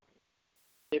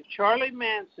if Charlie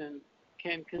Manson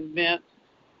can convince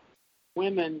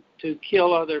women to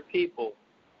kill other people,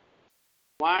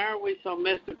 why are we so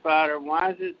mystified, or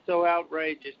why is it so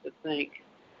outrageous to think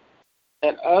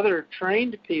that other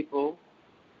trained people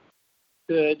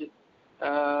could,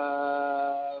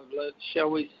 shall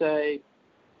we say,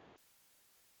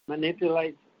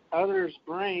 manipulate others'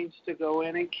 brains to go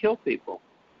in and kill people?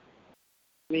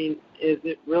 I mean, is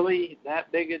it really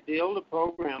that big a deal to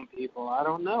program people? I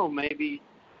don't know. Maybe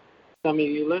some of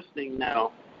you listening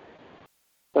know.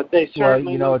 But they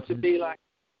certainly look to be like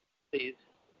zombies.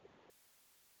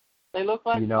 They look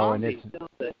like zombies, don't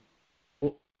they?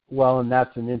 Well, and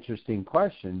that's an interesting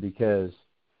question, because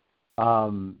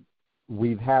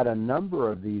we've had a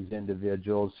number of these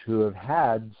individuals who have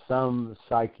had some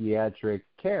psychiatric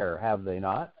care, have they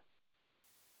not?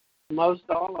 Most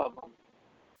all of them.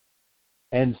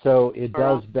 And so it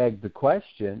does beg the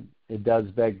question,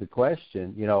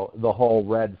 the whole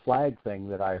red flag thing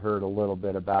that I heard a little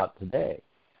bit about today.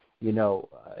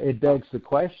 It begs the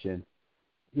question,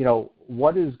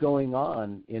 what is going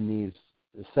on in these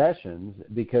sessions?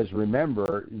 Because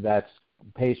remember, that's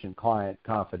patient-client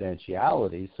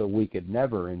confidentiality, so we could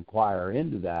never inquire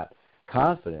into that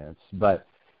confidence. But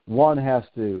one has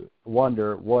to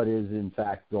wonder what is in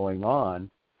fact going on,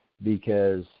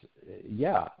 because,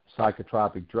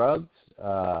 psychotropic drugs,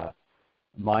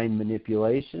 mind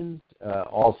manipulation,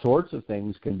 all sorts of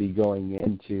things can be going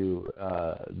into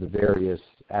the various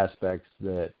aspects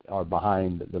that are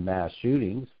behind the mass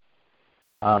shootings.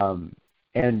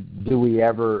 And do we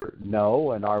ever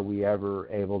know, and are we ever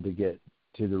able to get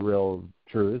to the real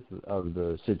truth of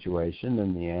the situation?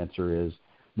 And the answer is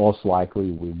most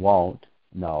likely we won't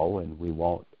know, and we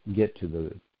won't get to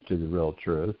the real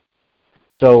truth.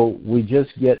 So we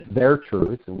just get their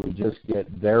truth, and we just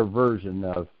get their version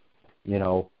of,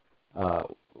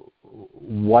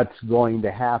 what's going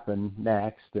to happen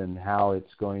next and how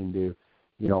it's going to,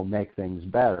 make things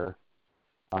better.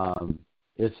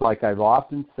 It's like I've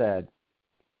often said,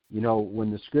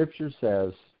 when the Scripture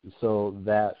says, so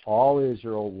that all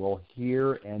Israel will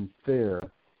hear and fear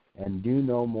and do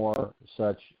no more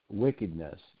such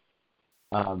wickedness,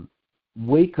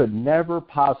 we could never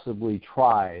possibly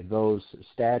try those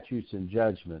statutes and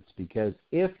judgments, because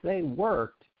if they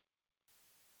worked,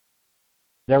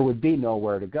 there would be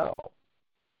nowhere to go.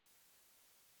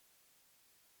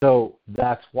 So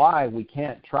that's why we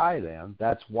can't try them.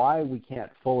 That's why we can't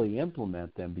fully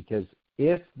implement them, because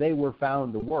if they were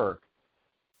found to work,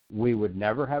 we would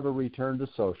never have a return to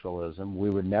socialism. We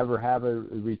would never have a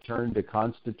return to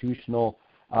constitutional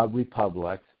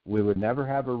republics. We would never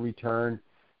have a return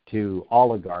to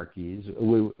oligarchies.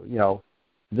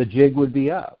 The jig would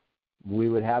be up. We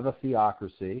would have a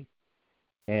theocracy,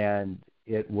 and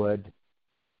it would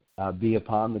be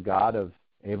upon the God of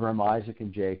Abraham, Isaac,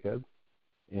 and Jacob,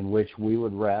 in which we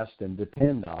would rest and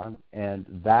depend on, and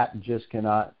that just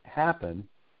cannot happen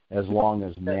as long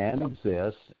as man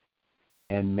exists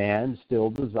and man still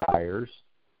desires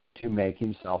to make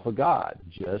himself a god,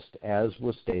 just as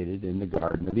was stated in the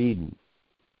Garden of Eden.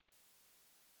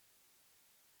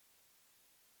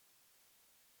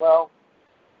 Well,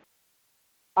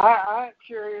 I'm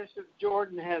curious if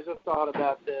Jordan has a thought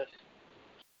about this.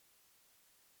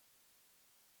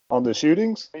 On the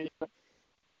shootings?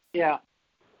 Yeah.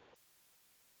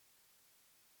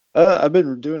 I've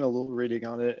been doing a little reading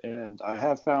on it, and I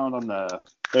have found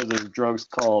there's these drugs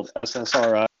called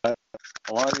SSRI. A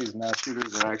lot of these mass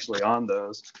shooters are actually on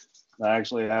those. I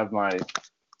actually have my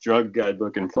drug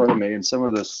guidebook in front of me, and some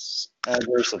of the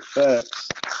adverse effects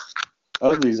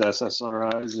of these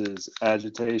SSRIs is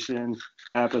agitation,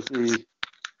 apathy,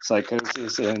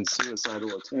 psychosis, and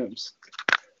suicidal attempts.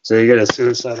 So you get a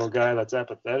suicidal guy that's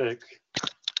apathetic.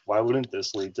 Why wouldn't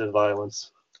this lead to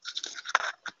violence?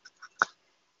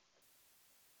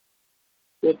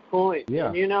 Good point.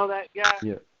 Yeah. And that guy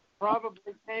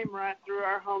probably came right through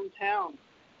our hometown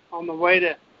on the way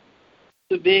to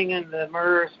being in the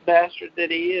murderous bastard that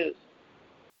he is.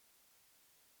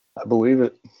 I believe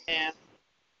it. And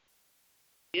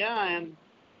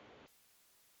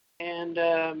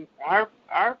our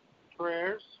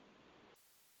prayers,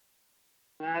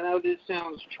 and I know this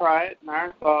sounds trite, and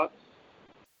our thoughts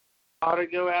ought to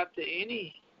go out to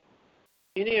any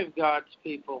of God's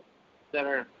people that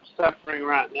are suffering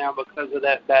right now because of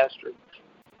that bastard.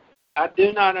 I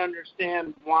do not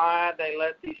understand why they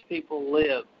let these people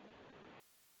live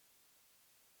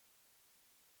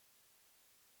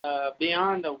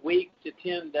beyond a week to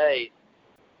 10 days.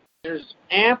 There's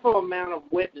ample amount of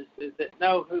witnesses that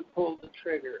know who pulled the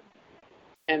trigger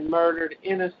and murdered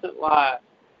innocent lives.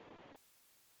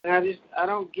 And I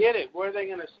don't get it. Were they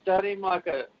going to study him like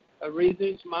a a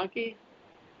rhesus monkey?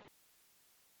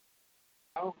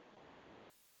 Oh.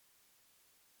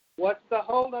 What's the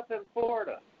holdup in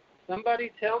Florida?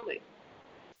 Somebody tell me.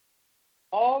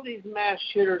 All these mass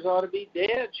shooters ought to be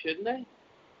dead, shouldn't they?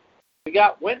 We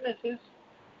got witnesses.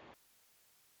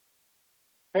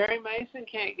 Perry Mason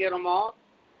can't get them off.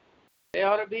 They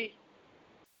ought to be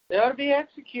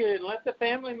executed and let the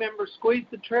family members squeeze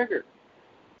the trigger.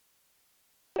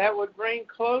 That would bring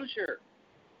closure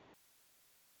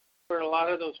for a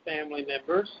lot of those family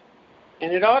members.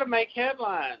 And it ought to make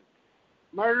headlines.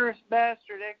 Murderous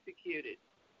bastard executed.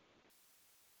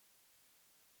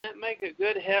 Doesn't that make a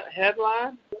good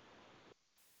headline?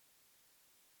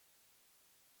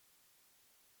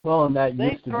 Well, and that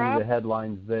used to be the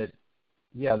headlines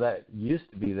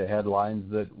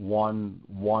that one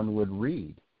would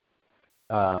read.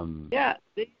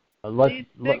 These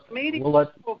sick meetings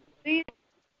will feed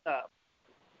stuff.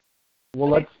 Well,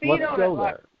 let's go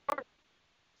there.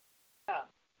 Yeah.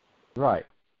 Right.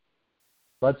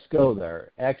 Let's go there.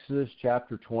 Exodus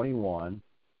chapter 21,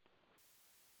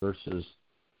 verses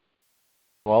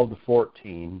 12 to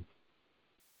 14,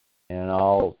 and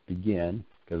I'll begin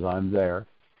because I'm there.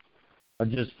 I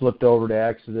just flipped over to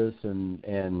Exodus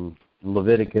and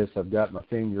Leviticus. I've got my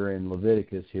finger in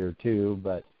Leviticus here too,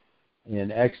 but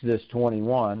in Exodus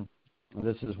 21,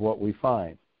 this is what we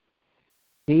find.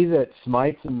 He that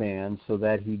smites a man so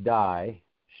that he die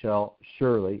shall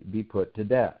surely be put to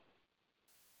death.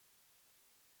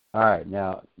 All right,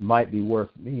 now it might be worth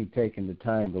me taking the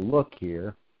time to look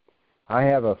here. I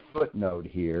have a footnote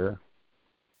here,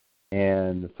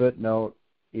 and the footnote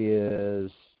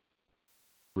is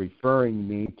referring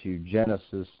me to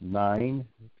Genesis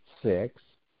 9:6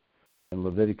 and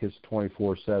Leviticus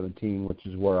 24:17, which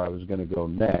is where I was going to go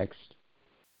next,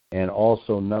 and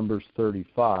also Numbers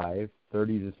 35,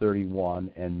 30 to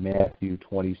 31, and Matthew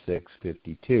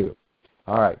 26:52.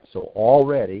 All right, so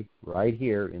already right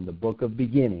here in the book of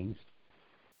beginnings,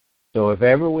 so if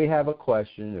ever we have a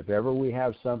question, if ever we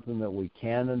have something that we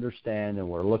can't understand and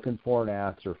we're looking for an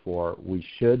answer for, we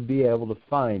should be able to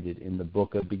find it in the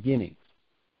book of beginnings.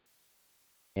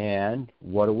 And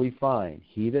what do we find?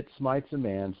 He that smites a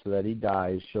man so that he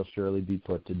dies shall surely be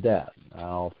put to death.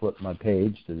 I'll flip my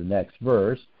page to the next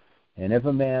verse. And if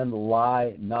a man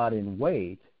lie not in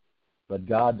wait, but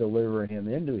God deliver him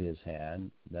into his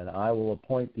hand, then I will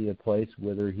appoint thee a place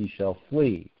whither he shall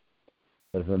flee.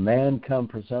 But if a man come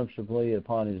presumptuously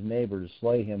upon his neighbor to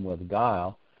slay him with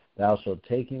guile, thou shalt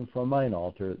take him from mine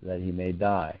altar, that he may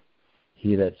die.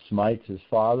 He that smites his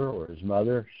father or his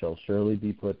mother shall surely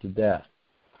be put to death.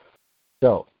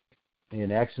 So,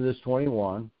 in Exodus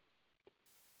 21,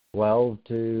 12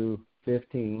 to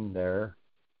 15 there,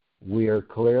 we are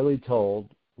clearly told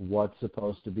what's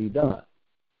supposed to be done.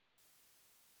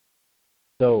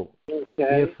 So,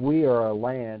 if we are a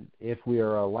land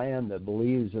that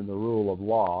believes in the rule of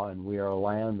law, and we are a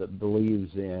land that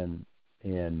believes in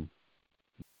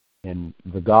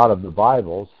the God of the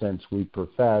Bible, since we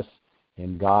profess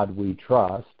in God we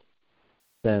trust,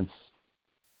 since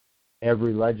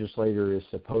every legislator is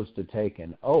supposed to take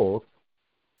an oath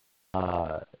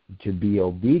to be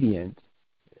obedient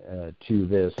to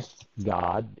this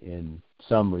God in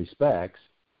some respects,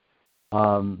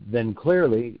 then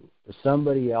clearly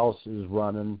somebody else is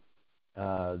running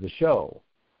the show,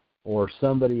 or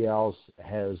somebody else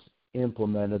has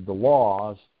implemented the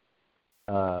laws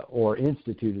or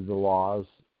instituted the laws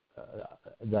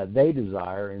that they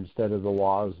desire instead of the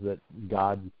laws that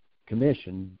God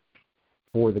commissioned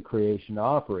for the creation to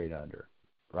operate under,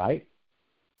 right?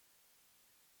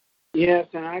 Yes,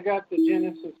 and I got the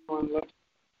Genesis one. Look,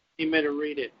 you may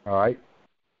read it. All right,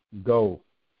 go.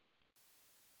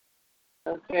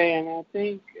 Okay, and I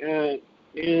think, I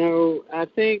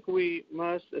think we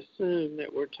must assume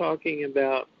that we're talking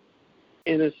about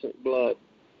innocent blood.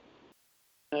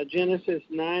 Genesis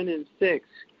 9:6,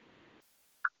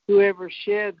 whoever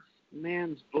sheds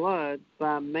man's blood,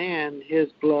 by man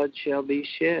his blood shall be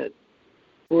shed.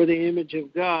 For the image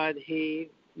of God he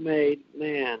made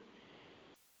man.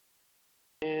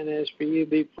 And as for you,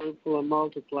 be fruitful and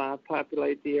multiply,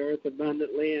 populate the earth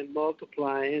abundantly and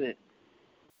multiply in it.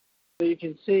 So you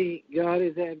can see God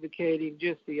is advocating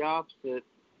just the opposite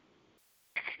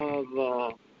of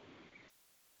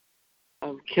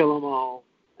kill them all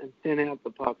and thin out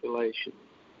the population.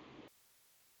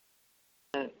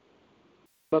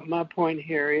 But my point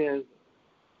here is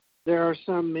there are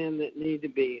some men that need to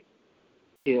be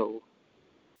killed.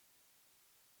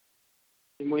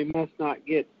 And we must not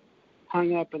get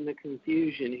hung up in the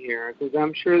confusion here, because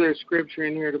I'm sure there's scripture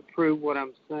in here to prove what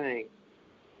I'm saying.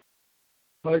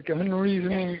 Like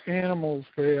unreasoning animals,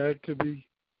 they had to be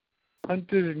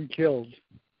hunted and killed.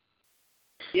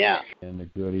 Yeah. And a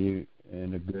good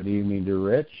evening to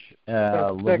Rich.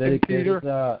 Second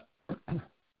Peter.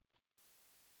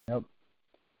 Yep.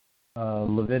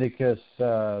 Leviticus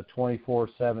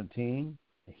 24:17.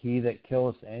 He that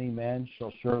killeth any man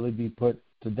shall surely be put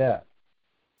to death.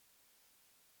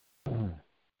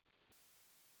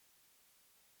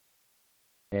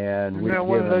 And we've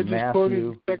given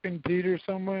Matthew. Second Peter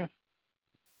somewhere.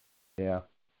 Yeah.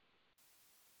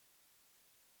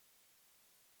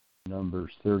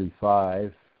 Numbers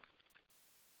 35.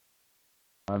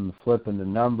 I'm flipping the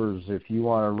numbers. If you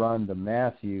want to run to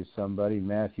Matthew,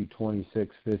 Matthew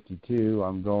 26:52.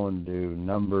 I'm going to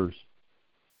Numbers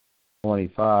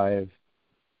 25,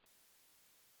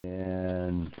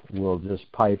 and we'll just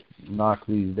knock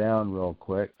these down real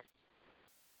quick.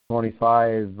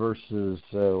 25 verses.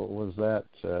 What was that?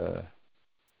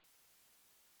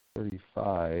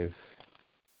 35.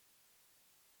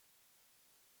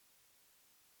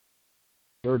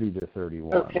 30 to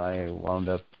 31. Okay. I wound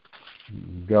up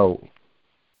go.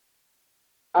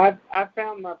 I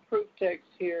found my proof text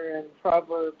here in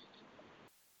Proverbs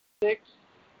 6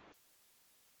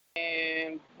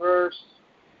 and verse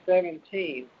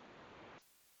 17.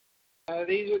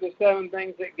 These are the 7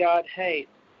 things that God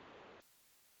hates: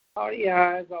 haughty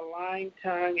eyes, a lying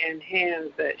tongue, and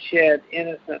hands that shed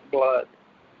innocent blood.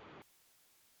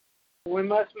 We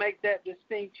must make that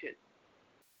distinction.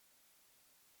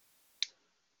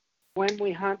 When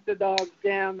we hunt the dogs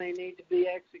down, they need to be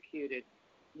executed.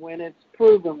 When it's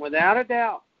proven without a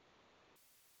doubt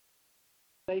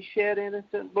they shed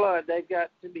innocent blood, they've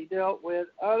got to be dealt with.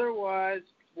 Otherwise,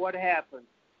 what happens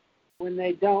when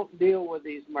they don't deal with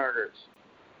these murders?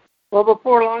 Well,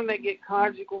 before long, they get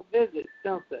conjugal visits,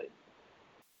 don't they?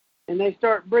 And they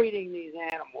start breeding these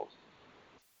animals.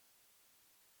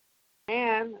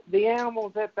 And the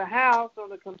animals at the house on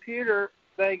the computer,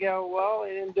 they go, well,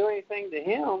 they didn't do anything to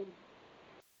him.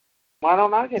 Why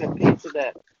don't I get a piece of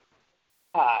that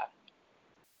pie?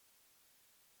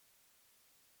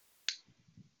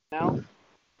 No?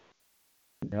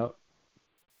 Yep.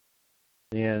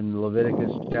 In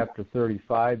Leviticus chapter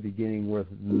 35, beginning with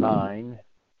 9,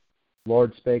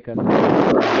 Lord spake unto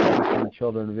the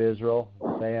children of Israel,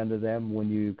 say unto them, when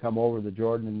you come over the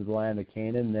Jordan into the land of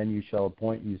Canaan, then you shall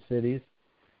appoint you cities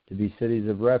to be cities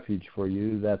of refuge for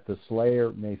you, that the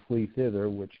slayer may flee thither,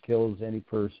 which kills any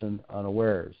person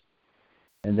unawares.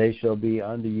 And they shall be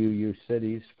unto you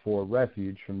cities for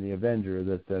refuge from the avenger,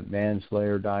 that the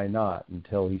manslayer die not,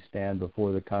 until he stand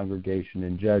before the congregation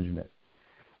in judgment.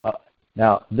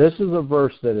 Now, this is a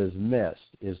verse that is missed,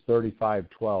 is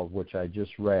 35:12, which I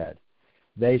just read.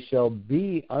 They shall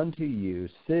be unto you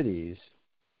cities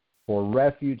for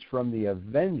refuge from the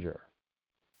avenger,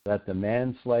 that the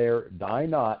manslayer die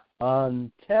not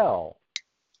until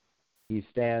he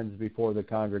stands before the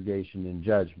congregation in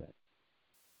judgment.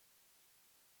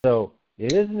 So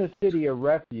it isn't a city of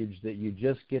refuge that you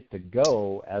just get to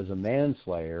go as a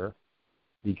manslayer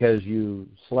because you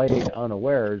slayed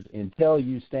unawares until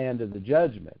you stand to the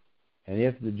judgment. And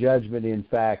if the judgment, in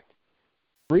fact,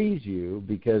 frees you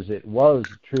because it was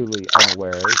truly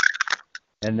unawares,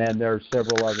 and then there are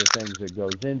several other things that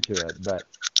goes into it. But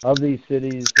of these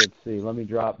cities, let's see, let me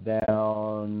drop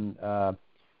down.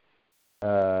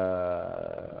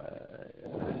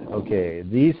 Okay,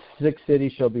 these 6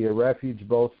 cities shall be a refuge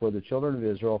both for the children of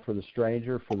Israel, for the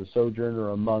stranger, for the sojourner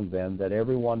among them, that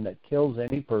every one that kills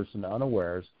any person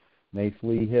unawares may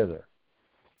flee hither.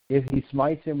 If he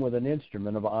smites him with an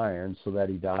instrument of iron so that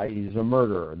he die, he is a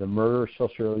murderer. The murderer shall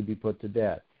surely be put to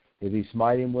death. If he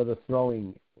smite him with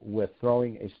throwing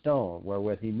a stone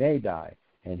wherewith he may die,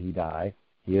 and he die,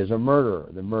 he is a murderer.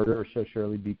 The murderer shall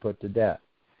surely be put to death.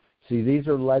 See, these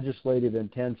are legislative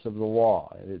intents of the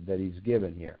law that he's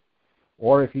given here.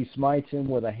 Or if he smites him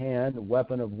with a hand, a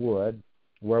weapon of wood,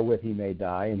 wherewith he may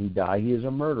die, and he die, he is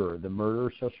a murderer. The murderer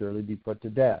shall surely be put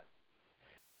to death.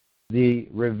 The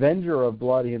revenger of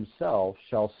blood himself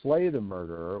shall slay the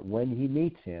murderer. When he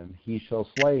meets him, he shall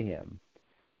slay him.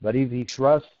 But if he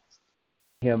thrusts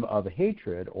him of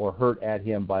hatred, or hurt at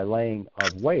him by laying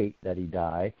of weight, that he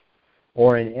die,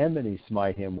 or in enmity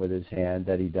smite him with his hand,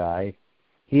 that he die,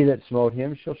 he that smote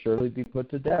him shall surely be put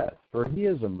to death, for he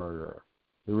is a murderer.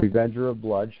 The revenger of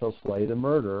blood shall slay the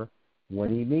murderer when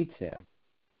he meets him.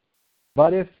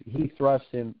 But if he thrusts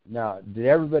him... Now, did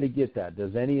everybody get that?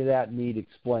 Does any of that need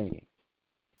explaining?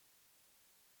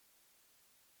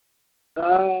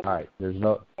 All right, there's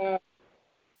no...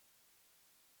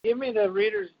 Give me the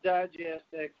Reader's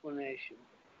Digest explanation.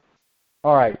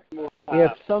 All right.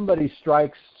 If somebody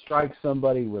strikes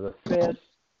somebody with a fist,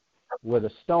 with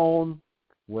a stone,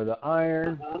 with an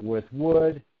iron, with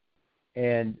wood,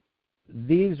 And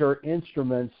these are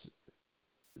instruments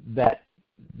that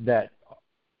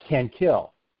can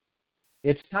kill.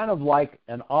 It's kind of like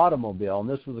an automobile, and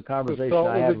this was a conversation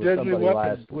I had with somebody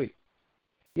last week.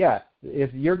 Yeah,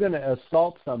 if you're going to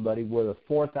assault somebody with a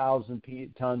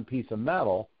 4,000-ton piece of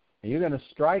metal and you're going to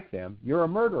strike them, you're a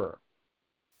murderer.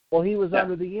 Well, he was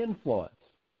under the influence.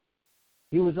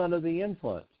 He was under the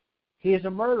influence. He is a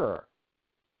murderer.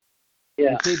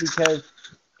 Yeah. You see, because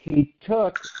he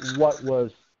took what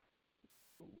was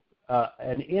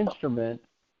an instrument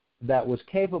that was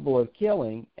capable of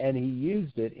killing, and he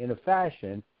used it in a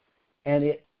fashion,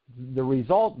 and the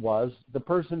result was the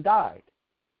person died.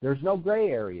 There's no gray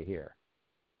area here.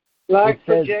 Like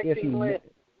projecting lead.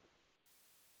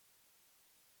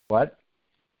 What?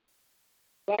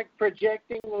 Like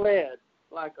projecting lead,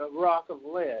 like a rock of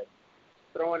lead,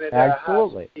 throwing it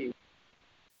Absolutely. At a house.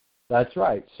 That's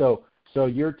right. So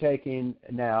you're taking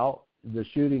now the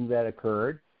shooting that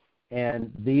occurred,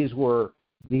 and these were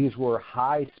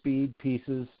high-speed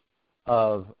pieces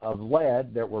of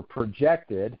lead that were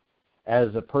projected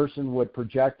as a person would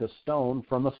project a stone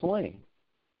from a sling.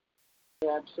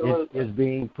 Absolutely. It is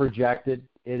being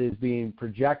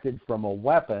projected from a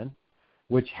weapon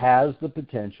which has the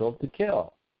potential to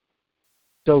kill.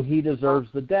 So he deserves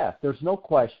the death. There's no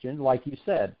question, like you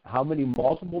said, how many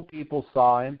multiple people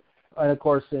saw him. And, of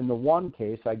course, in the one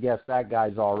case, I guess that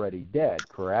guy's already dead,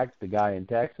 correct? The guy in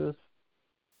Texas?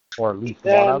 Or at least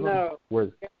one of them?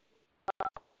 No.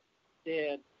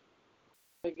 Dead.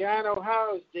 The guy in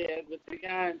Ohio is dead, but the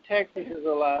guy in Texas is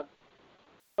alive.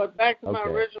 But back to my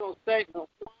original statement,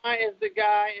 why is the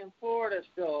guy in Florida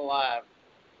still alive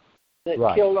that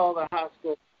killed all the high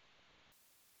school?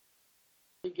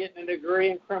 He getting a degree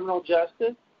in criminal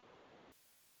justice?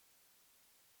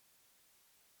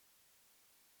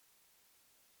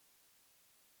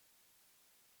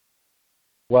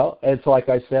 Well, it's like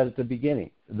I said at the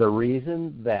beginning. The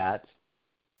reason that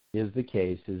is the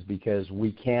case is because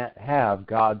we can't have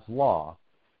God's law.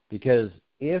 Because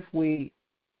if we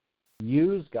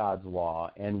use God's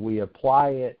law and we apply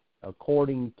it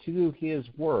according to His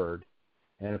Word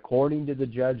and according to the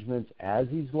judgments as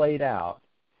He's laid out,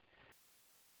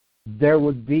 there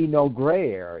would be no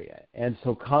gray area. And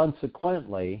so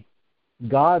consequently,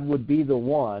 God would be the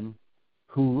one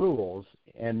who rules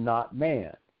and not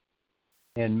man.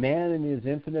 And man in his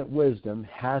infinite wisdom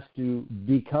has to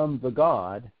become the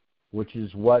God, which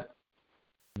is what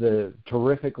the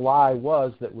terrific lie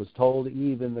was that was told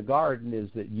Eve in the garden, is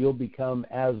that you'll become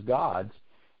as gods.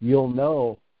 You'll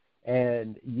know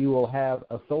and you will have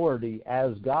authority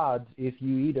as gods if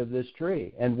you eat of this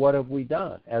tree. And what have we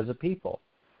done as a people?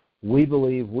 We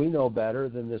believe we know better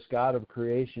than this God of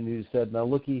creation who said, now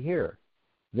looky here.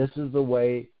 This is the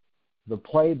way the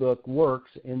playbook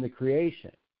works in the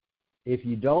creation. If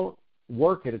you don't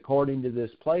work it according to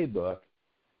this playbook,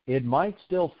 it might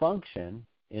still function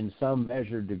in some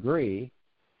measured degree,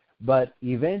 but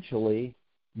eventually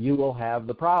you will have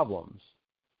the problems.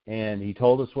 And he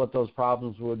told us what those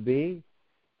problems would be.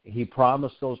 He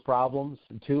promised those problems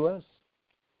to us.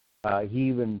 He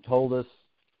even told us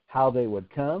how they would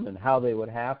come and how they would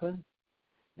happen.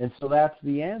 And so that's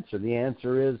the answer. The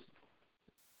answer is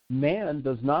man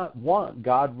does not want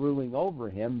God ruling over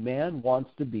him. Man wants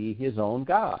to be his own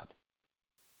God.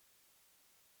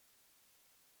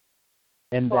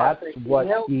 And that's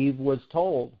what Eve was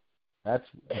told.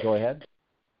 Go ahead.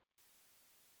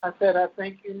 I said, I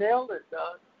think you nailed it,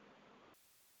 Doug.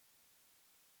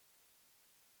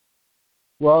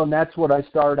 Well, and that's what I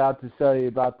started out to tell you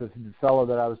about the fellow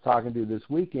that I was talking to this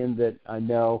weekend that I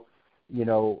know,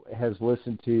 has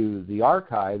listened to the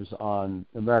archives on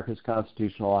America's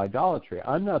constitutional idolatry.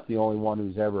 I'm not the only one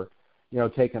who's ever,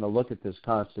 taken a look at this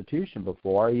Constitution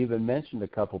before. I even mentioned a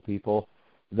couple people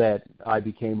that I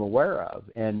became aware of,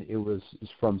 and it was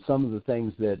from some of the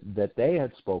things that they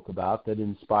had spoke about that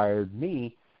inspired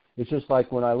me. It's just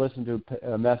like when I listened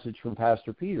to a message from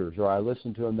Pastor Peters, or I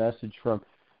listened to a message from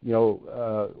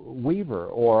Weaver,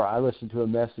 or I listened to a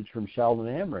message from Sheldon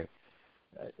Emery.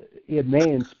 It may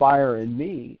inspire in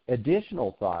me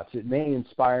additional thoughts. It may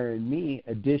inspire in me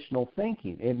additional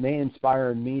thinking. It may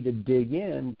inspire in me to dig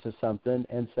into something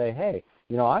and say, hey,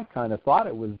 I kind of thought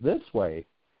it was this way.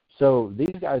 So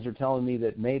these guys are telling me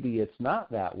that maybe it's not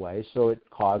that way. So it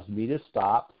caused me to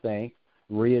stop, think,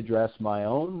 readdress my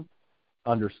own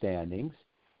understandings,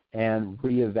 and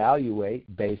reevaluate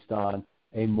based on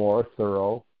a more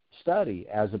thorough study,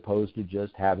 as opposed to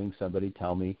just having somebody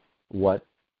tell me what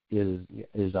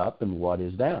is up and what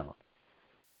is down.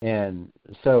 And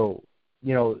so,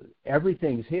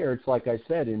 everything's here. It's like I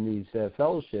said in these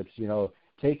fellowships,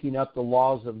 taking up the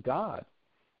laws of God.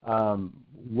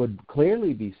 would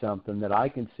clearly be something that I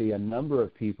can see a number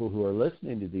of people who are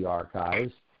listening to the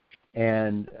archives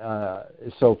and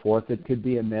so forth that could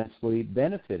be immensely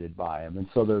benefited by them. And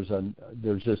so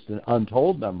there's just an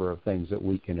untold number of things that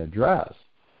we can address.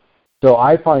 So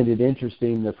I find it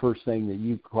interesting. The first thing that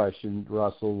you questioned,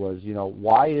 Russell, was,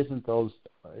 why isn't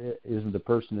the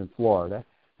person in Florida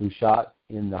who shot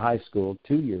in the high school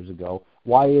 2 years ago,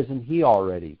 why isn't he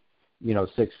already,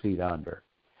 6 feet under?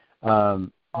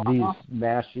 These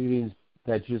mass shootings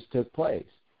that just took place,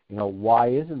 why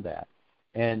isn't that?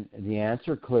 And the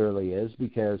answer clearly is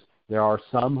because there are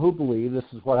some who believe, this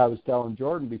is what I was telling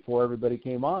Jordan before everybody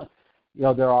came on,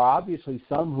 there are obviously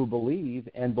some who believe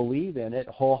in it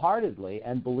wholeheartedly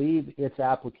and believe its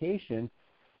application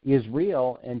is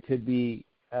real and could be,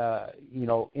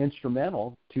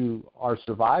 instrumental to our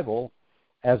survival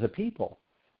as a people.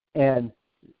 And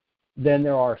then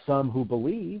there are some who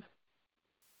believe,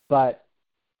 but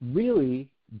really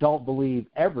don't believe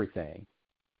everything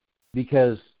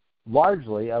because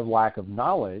largely of lack of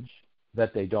knowledge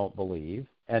that they don't believe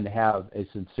and have a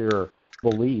sincere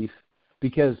belief.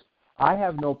 Because I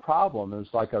have no problem.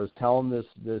 It's like I was telling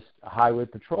this highway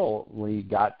patrol when he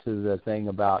got to the thing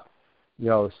about,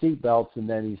 seat belts, and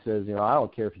then he says, I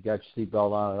don't care if you got your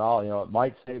seatbelt on at all. It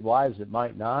might save lives, it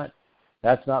might not.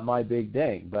 That's not my big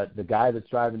thing. But the guy that's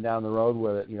driving down the road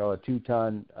with a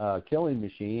 2-ton killing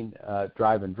machine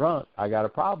driving drunk, I got a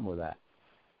problem with that.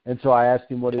 And so I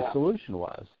asked him what his solution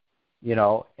was,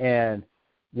 and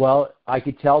well, I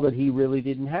could tell that he really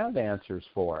didn't have answers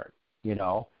for it,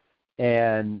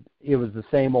 and it was the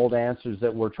same old answers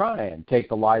that we're trying. Take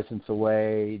the license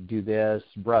away, do this,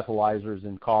 breathalyzers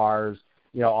in cars,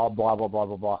 all blah, blah, blah,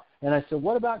 blah, blah. And I said,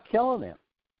 what about killing him?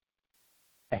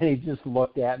 And he just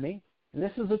looked at me. And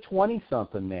this is a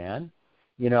 20-something man,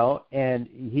 and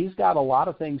he's got a lot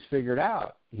of things figured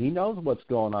out. He knows what's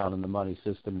going on in the money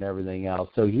system and everything else.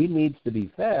 So he needs to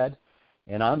be fed,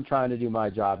 and I'm trying to do my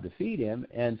job to feed him.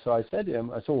 And so I said to him,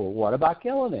 well, what about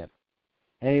killing him?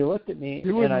 And he looked at me,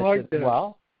 and I said, that.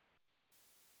 well,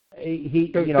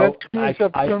 that screws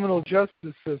up criminal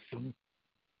justice system.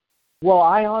 Well,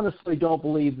 I honestly don't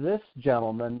believe this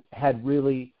gentleman had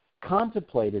really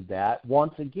contemplated that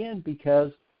once again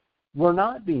because we're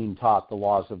not being taught the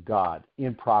laws of God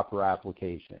in proper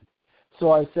application.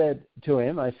 So I said to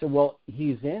him, well,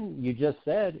 he's you just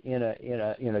said, in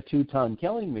a 2-ton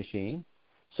killing machine.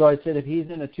 So I said, if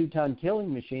he's in a 2-ton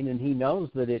killing machine and he knows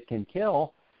that it can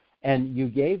kill, and you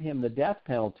gave him the death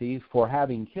penalty for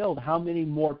having killed, how many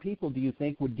more people do you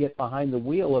think would get behind the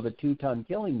wheel of a 2-ton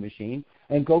killing machine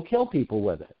and go kill people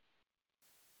with it?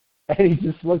 And he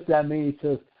just looks at me and he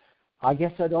says, I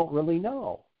guess I don't really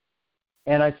know.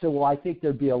 And I said, well, I think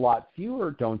there'd be a lot fewer,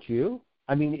 don't you?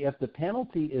 I mean, if the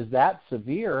penalty is that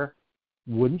severe,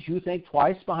 wouldn't you think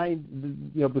twice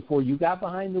before you got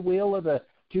behind the wheel of a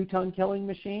 2-ton killing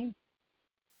machine?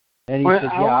 And he said,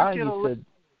 yeah. He said,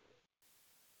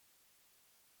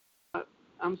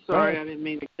 I'm sorry, I didn't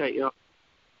mean to cut you off.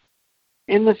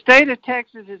 In the state of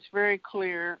Texas, it's very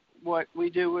clear what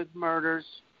we do with murders.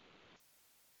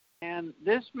 And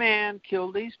this man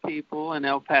killed these people in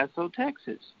El Paso,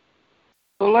 Texas.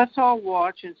 So let's all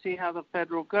watch and see how the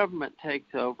federal government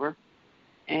takes over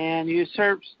and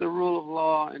usurps the rule of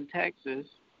law in Texas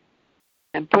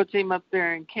and puts him up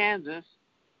there in Kansas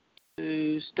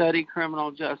to study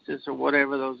criminal justice or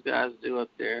whatever those guys do up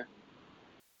there.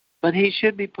 But he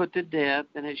should be put to death,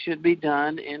 and it should be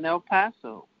done in El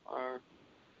Paso.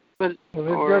 They've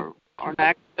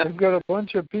got a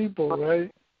bunch of people,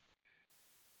 right,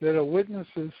 that are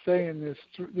witnesses saying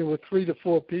there were 3 to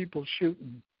 4 people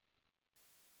shooting.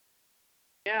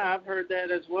 Yeah, I've heard that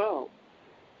as well.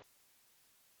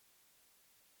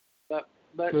 But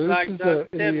so like this is Doug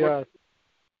said,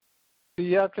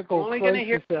 theatrical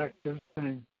crisis actor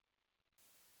thing.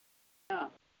 Yeah.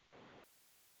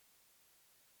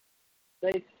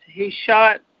 He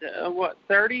shot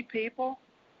 30 people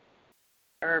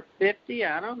or 50?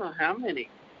 I don't know how many.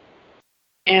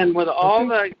 And with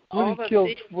he killed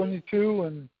 22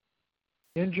 and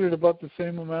injured about the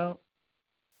same amount.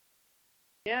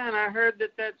 Yeah, and I heard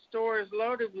that store is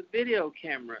loaded with video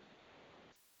cameras.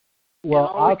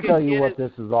 Well, I'll tell you what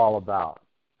this is all about.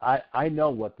 I know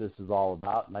what this is all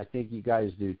about, and I think you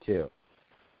guys do too.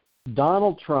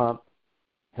 Donald Trump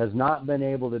has not been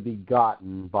able to be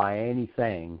gotten by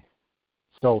anything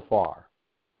so far.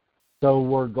 So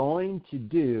we're going to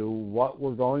do what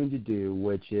we're going to do,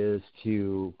 which is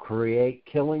to create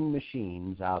killing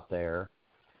machines out there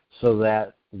so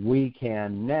that we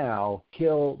can now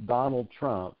kill Donald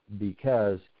Trump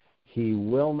because he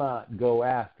will not go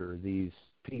after these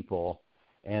people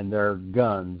and their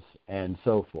guns and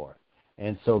so forth.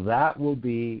 And so that will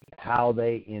be how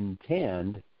they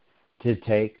intend to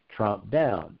take Trump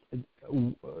down.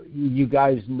 You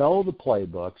guys know the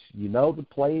playbooks. You know the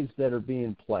plays that are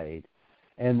being played.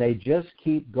 And they just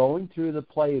keep going through the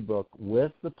playbook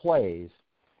with the plays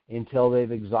until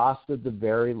they've exhausted the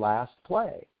very last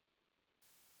play.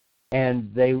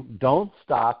 And they don't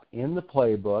stop in the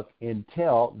playbook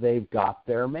until they've got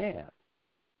their man,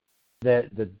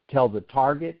 till the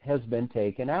target has been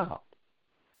taken out.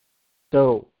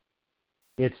 So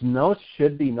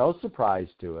should be no surprise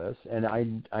to us, and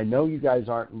I know you guys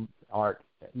aren't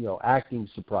acting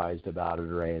surprised about it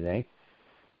or anything,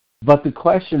 but the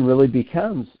question really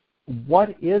becomes, what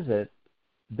is it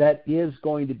that is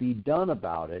going to be done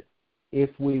about it if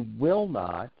we will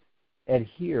not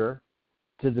adhere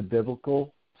to the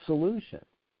biblical solution?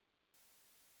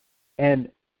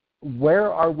 And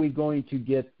where are we going to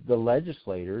get the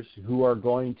legislators who are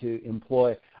going to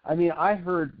employ? I mean, I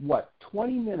heard,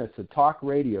 20 minutes of talk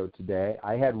radio today.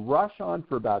 I had Rush on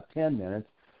for about 10 minutes.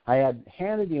 I had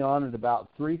Hannity on at about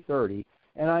 3:30,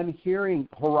 and I'm hearing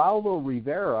Geraldo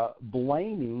Rivera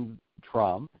blaming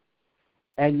Trump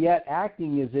and yet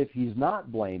acting as if he's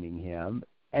not blaming him.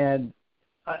 And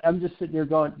I'm just sitting there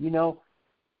going,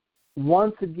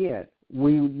 once again,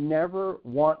 we never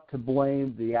want to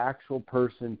blame the actual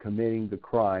person committing the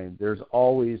crime. There's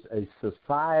always a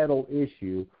societal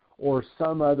issue or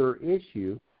some other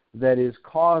issue that is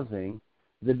causing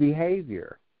the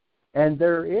behavior. And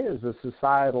there is a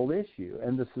societal issue,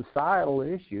 and the societal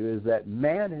issue is that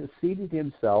man has seated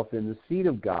himself in the seat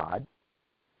of God,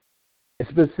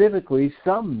 specifically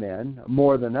some men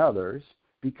more than others,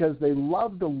 because they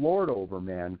love to lord over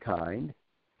mankind,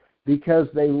 because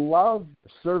they love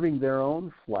serving their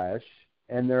own flesh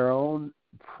and their own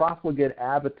profligate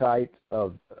appetite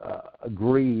of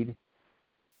greed,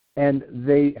 and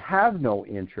they have no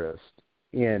interest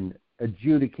in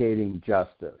adjudicating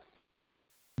justice.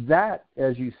 That,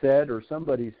 as you said, or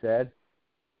somebody said,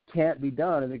 can't be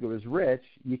done. I think it was Rich.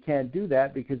 You can't do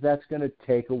that because that's going to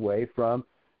take away from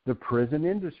the prison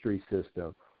industry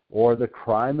system or the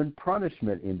crime and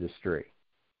punishment industry.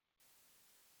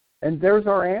 And there's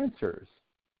our answers.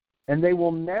 And they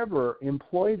will never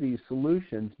employ these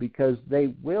solutions because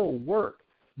they will work.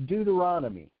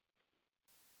 Deuteronomy.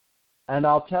 And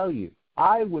I'll tell you,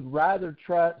 I would rather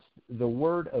trust the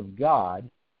Word of God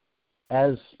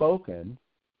as spoken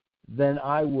than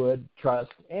I would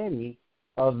trust any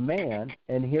of man.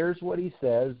 And here's what he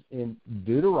says in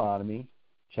Deuteronomy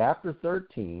chapter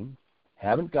 13.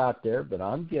 Haven't got there, but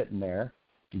I'm getting there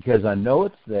because I know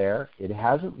it's there. It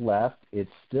hasn't left.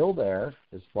 It's still there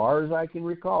as far as I can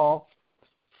recall.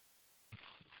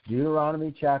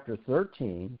 Deuteronomy chapter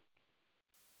 13.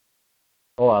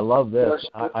 Oh, I love this.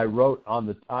 I wrote on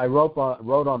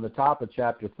the top of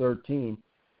chapter 13,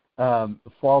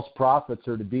 false prophets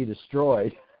are to be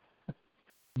destroyed.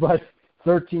 But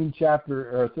 13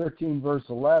 verse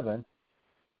 11,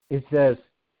 it says,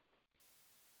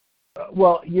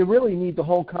 well, you really need the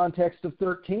whole context of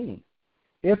 13.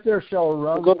 If there shall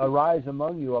arise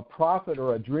among you a prophet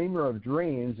or a dreamer of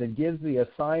dreams and gives thee a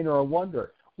sign or a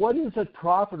wonder. What is a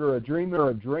prophet or a dreamer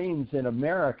of dreams in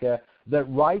America that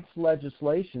writes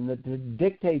legislation that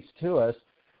dictates to us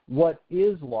what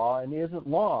is law and isn't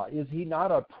law? Is he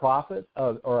not a prophet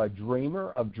or a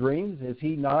dreamer of dreams? Is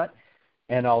he not?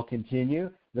 And I'll continue.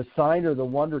 The sign or the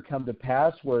wonder come to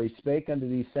pass where he spake unto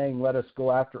thee, saying, let us go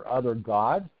after other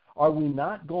gods. Are we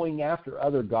not going after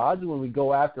other gods when we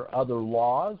go after other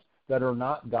laws that are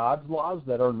not God's laws,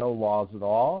 that are no laws at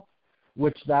all,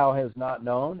 which thou hast not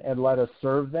known, and let us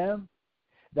serve them?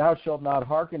 Thou shalt not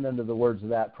hearken unto the words of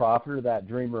that prophet or that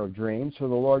dreamer of dreams, for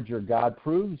the Lord your God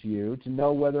proves you to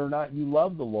know whether or not you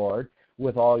love the Lord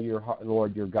with all your heart,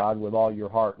 Lord your God, with all your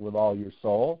heart, with all your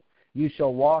soul. You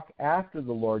shall walk after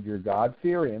the Lord your God,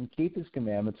 fear him, keep his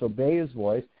commandments, obey his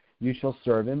voice. You shall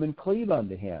serve him and cleave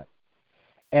unto him.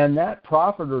 And that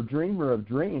prophet or dreamer of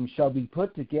dreams shall be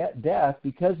put to death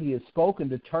because he has spoken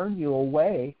to turn you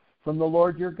away from the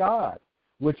Lord your God,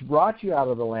 which brought you out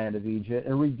of the land of Egypt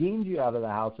and redeemed you out of the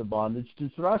house of bondage, to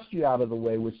thrust you out of the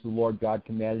way which the Lord God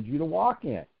commanded you to walk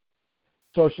in.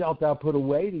 So shalt thou put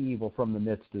away the evil from the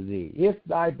midst of thee. If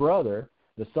thy brother,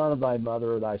 the son of thy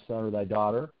mother, or thy son or thy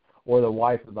daughter, or the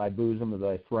wife of thy bosom or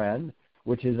thy friend,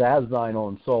 which is as thine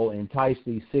own soul, entice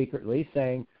thee secretly,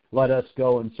 saying, let us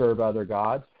go and serve other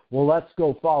gods. Well, let's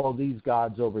go follow these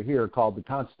gods over here called the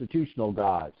constitutional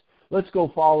gods. Let's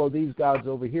go follow these gods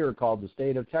over here called the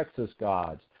state of Texas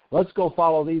gods. Let's go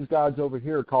follow these gods over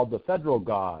here called the federal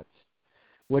gods,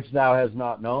 which thou hast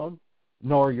not known,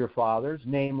 nor your fathers,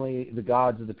 namely the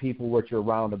gods of the people which are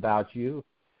round about you,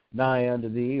 nigh unto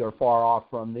thee, or far off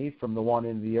from thee, from the one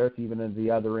end of the earth even unto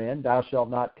the other end. Thou shalt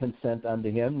not consent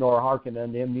unto him, nor hearken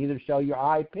unto him, neither shall your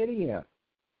eye pity him.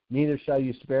 Neither shall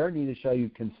you spare, neither shall you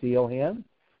conceal him,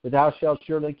 but thou shalt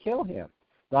surely kill him.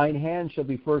 Thine hand shall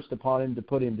be first upon him to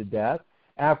put him to death,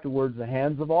 afterwards the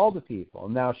hands of all the people.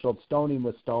 And thou shalt stone him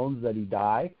with stones that he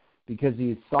die, because he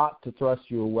has sought to thrust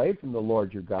you away from the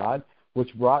Lord your God,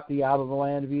 which brought thee out of the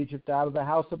land of Egypt, out of the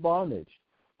house of bondage.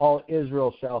 All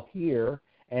Israel shall hear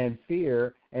and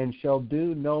fear, and shall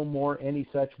do no more any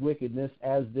such wickedness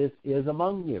as this is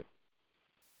among you.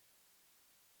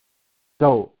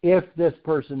 So if this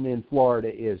person in Florida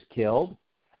is killed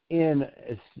in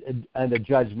a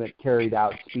judgment carried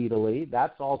out speedily,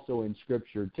 that's also in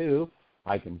Scripture too.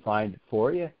 I can find it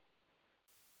for you.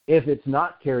 If it's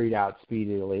not carried out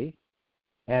speedily,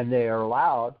 and they are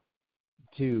allowed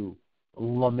to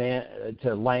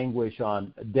languish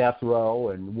on death row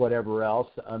and whatever else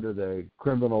under the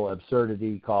criminal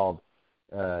absurdity called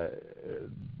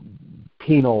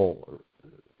penal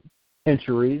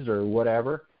centuries or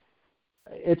whatever.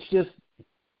 It's just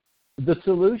the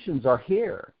solutions are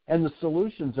here, and the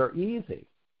solutions are easy.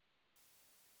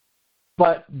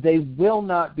 But they will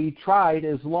not be tried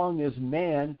as long as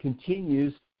man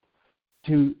continues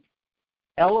to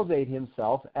elevate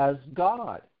himself as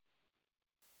God.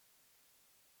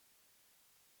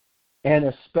 And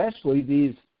especially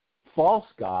these false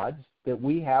gods that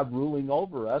we have ruling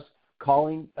over us,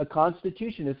 calling a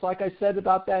constitution. It's like I said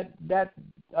about that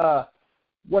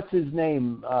what's his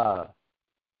name?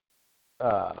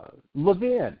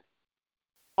 Levin.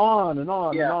 On and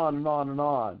on and on and on and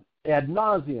on, ad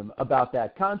nauseum about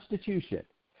that Constitution.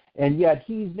 And yet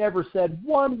he's never said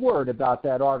one word about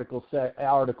that Article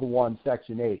 1,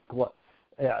 Section 8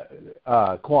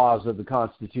 clause of the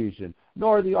Constitution,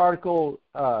 nor the Article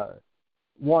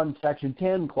 1, Section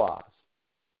 10 clause.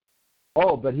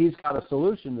 Oh, but he's got a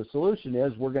solution. The solution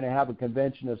is we're going to have a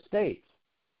convention of states.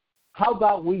 How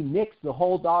about we nix the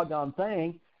whole doggone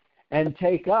thing and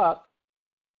take up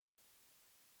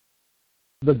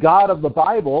the God of the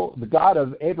Bible, the God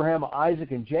of Abraham, Isaac,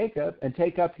 and Jacob, and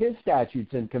take up his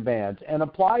statutes and commands and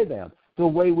apply them the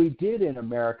way we did in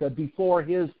America before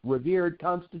his revered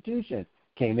Constitution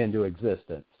came into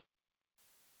existence.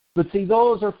 But see,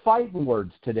 those are fighting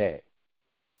words today,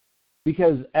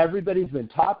 because everybody's been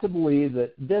taught to believe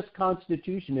that this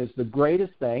Constitution is the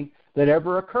greatest thing that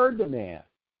ever occurred to man.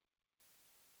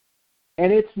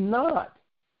 And it's not.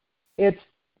 It's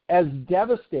as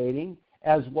devastating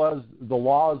as was the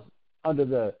laws under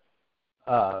the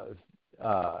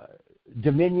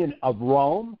dominion of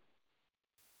Rome,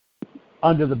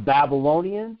 under the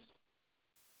Babylonians,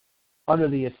 under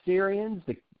the Assyrians,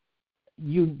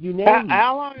 you name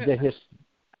how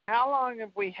long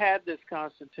have we had this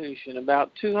Constitution?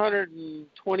 About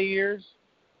 220 years?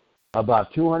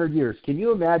 About 200 years. Can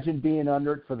you imagine being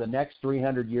under it for the next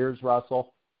 300 years,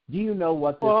 Russell? Do you know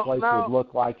what this place would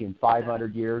look like in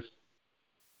 500 years?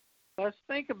 Let's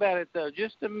think about it, though.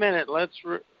 Just a minute. Let's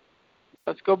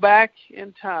go back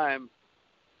in time.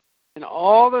 And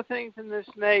all the things in this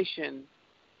nation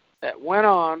that went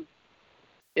on,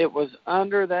 it was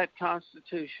under that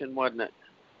Constitution, wasn't it?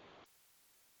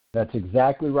 That's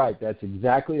exactly right. That's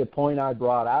exactly the point I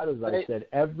brought out. As I said,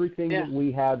 everything that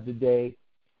we have today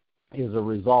is a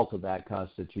result of that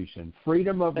Constitution.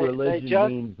 Freedom of religion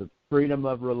means the freedom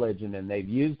of religion, and they've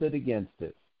used it against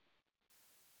it.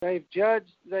 They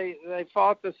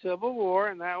fought the Civil War,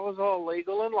 and that was all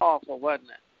legal and lawful,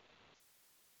 wasn't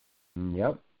it?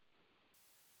 Yep.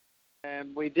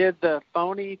 And we did the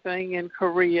phony thing in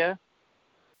Korea.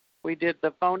 We did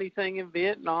the phony thing in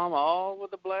Vietnam, all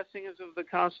with the blessings of the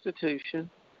Constitution.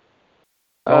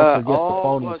 Don't forget the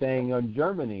phony thing in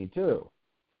Germany, too.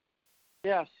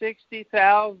 Yeah,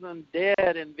 60,000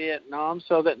 dead in Vietnam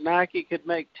so that Nike could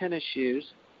make tennis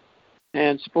shoes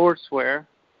and sportswear.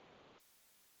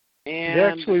 And it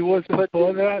actually wasn't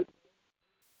for that.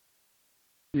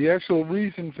 The actual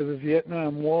reason for the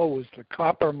Vietnam War was the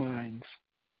copper mines.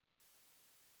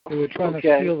 They were trying to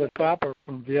steal the copper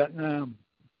from Vietnam.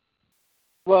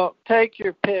 Well, take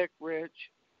your pick, Rich.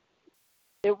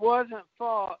 It wasn't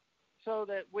fought so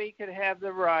that we could have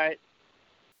the right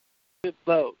to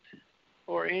vote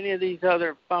or any of these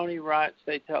other phony rights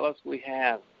they tell us we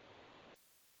have.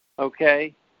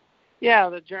 Okay? Yeah,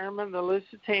 the German, the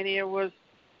Lusitania was,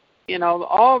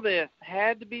 all this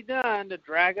had to be done to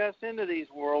drag us into these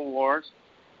world wars.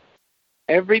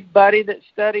 Everybody that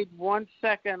studied 1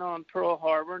 second on Pearl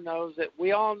Harbor knows that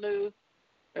we all knew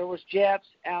there was jets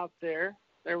out there.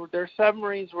 Their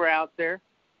submarines were out there.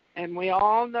 And we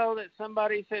all know that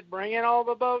somebody said, bring in all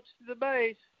the boats to the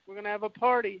base. We're going to have a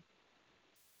party.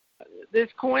 These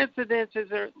coincidences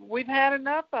we've had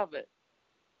enough of it.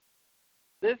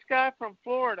 This guy from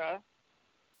Florida,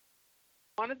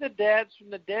 one of the dads from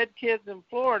the dead kids in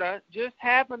Florida, just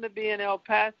happened to be in El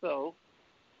Paso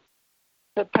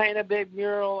to paint a big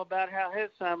mural about how his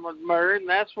son was murdered, and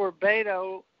that's where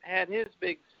Beto had his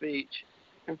big speech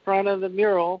in front of the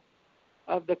mural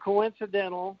of the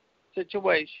coincidental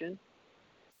situation,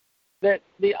 that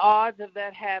the odds of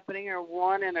that happening are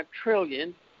 1 in a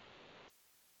trillion.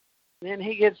 And then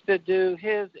he gets to do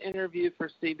his interview for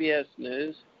CBS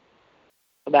News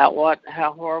about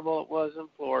how horrible it was in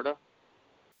Florida.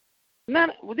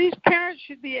 These parents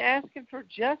should be asking for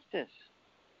justice.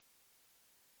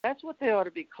 That's what they ought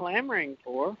to be clamoring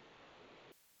for.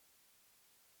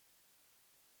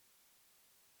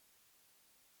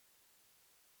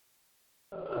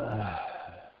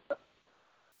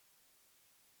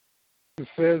 It's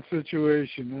a sad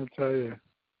situation, I'll tell you.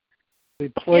 They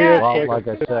play us like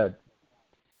I said.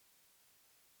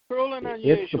 Cruel and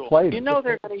unusual. It's the playbook. You know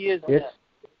they're going to use it.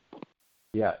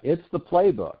 Yeah, it's the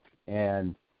playbook.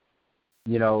 And,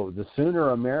 the sooner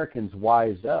Americans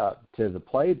wise up to the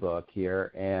playbook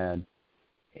here, and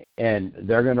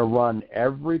they're going to run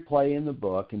every play in the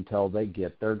book until they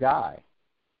get their guy.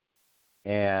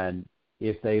 And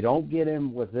if they don't get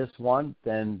him with this one,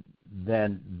 then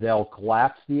they'll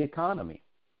collapse the economy.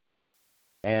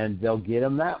 And they'll get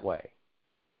him that way.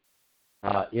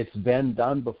 It's been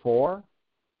done before.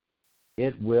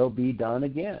 It will be done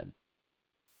again.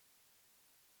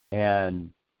 And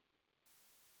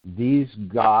these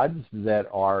gods that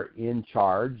are in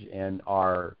charge and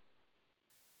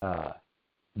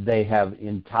they have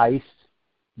enticed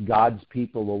God's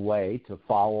people away to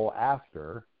follow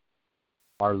after,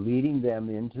 are leading them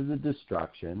into the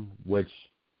destruction, which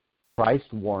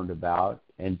Christ warned about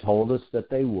and told us that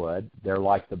they would. They're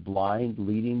like the blind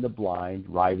leading the blind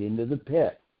right into the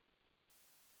pit.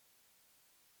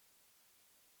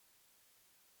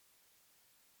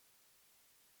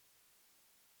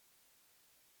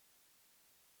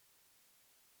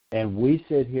 And we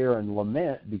sit here and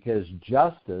lament because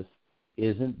justice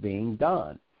isn't being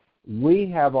done.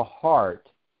 We have a heart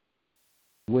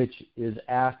which is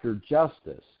after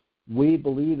justice. We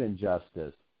believe in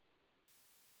justice.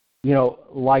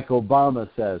 Like Obama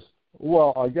says,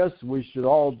 well, I guess we should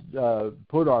all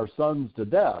put our sons to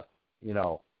death,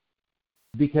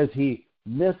 because he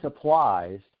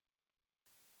misapplies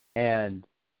and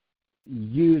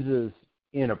uses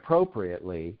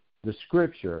inappropriately the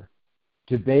scripture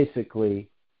to basically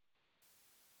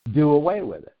do away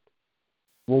with it.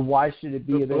 Well, why should it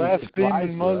be of any surprise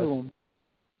to Muslim?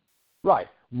 Right.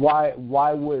 Why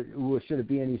should it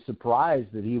be any surprise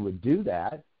that he would do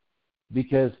that?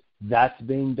 Because that's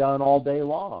being done all day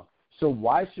long. So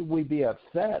why should we be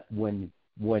upset when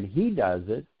he does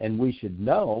it, and we should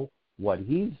know what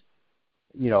he's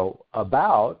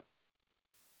about?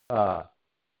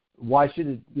 Why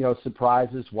should it surprise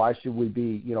us? Why should we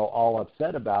be all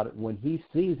upset about it when he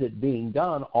sees it being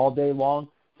done all day long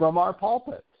from our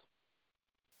pulpits?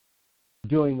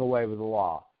 Doing away with the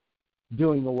law,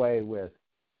 doing away with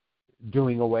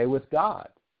God,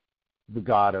 the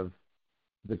God of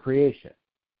the creation.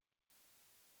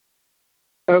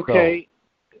 Okay,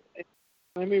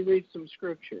 let me read some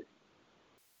scripture.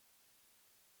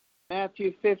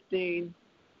 Matthew 15,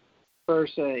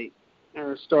 verse 8,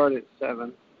 or start at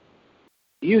 7.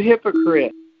 You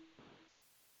hypocrite,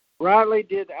 rightly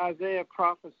did Isaiah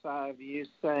prophesy of you,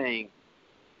 saying,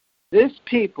 this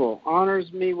people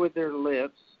honors me with their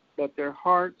lips, but their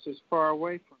hearts is far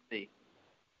away from me.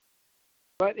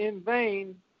 But in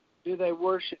vain do they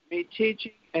worship me,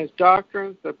 teaching as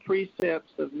doctrines the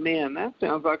precepts of men. That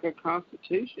sounds like a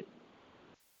constitution.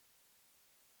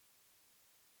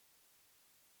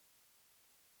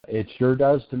 It sure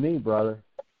does to me, brother.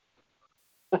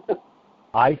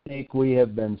 I think we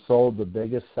have been sold the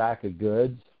biggest sack of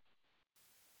goods,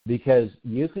 because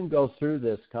you can go through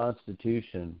this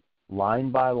Constitution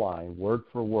line by line, word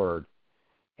for word,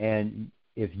 and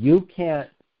if you can't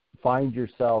find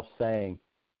yourself saying,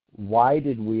 why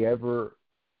did we ever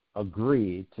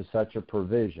agree to such a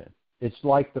provision? It's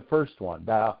like the first one,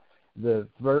 the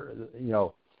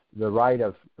right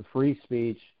of free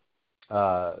speech,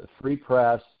 free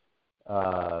press,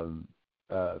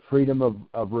 freedom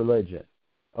of religion.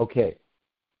 Okay,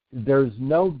 there's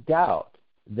no doubt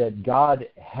that God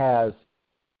has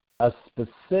a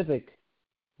specific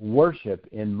worship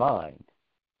in mind,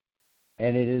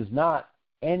 and it is not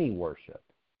any worship.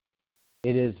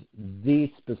 It is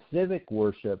the specific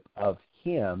worship of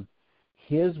Him,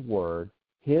 His Word,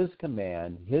 His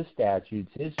command, His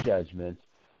statutes, His judgments,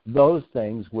 those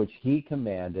things which He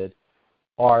commanded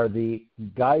are the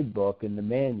guidebook and the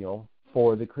manual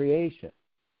for the creation,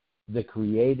 the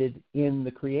created in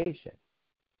the creation.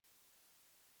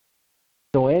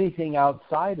 So anything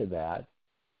outside of that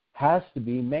has to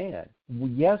be man.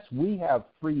 Yes, we have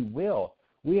free will.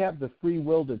 We have the free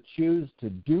will to choose to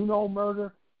do no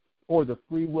murder or the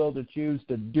free will to choose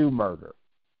to do murder.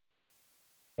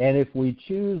 And if we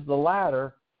choose the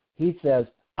latter, he says,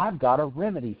 I've got a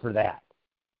remedy for that.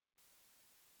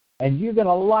 And you're going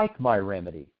to like my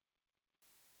remedy,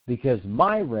 because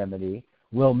my remedy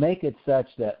will make it such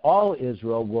that all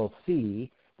Israel will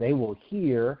see, they will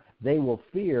hear, they will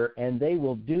fear, and they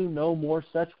will do no more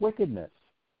such wickedness.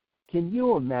 Can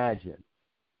you imagine?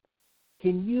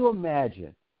 Can you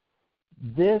imagine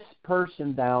this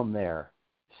person down there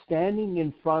standing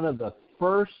in front of the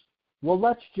first, well,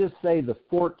 let's just say the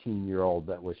 14-year-old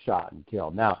that was shot and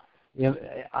killed. Now,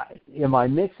 am I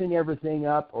mixing everything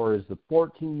up, or is the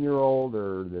 14-year-old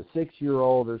or the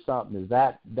 6-year-old or something, is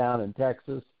that down in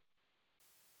Texas?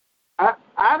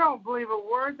 I don't believe a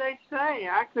word they say.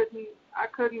 I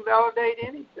couldn't validate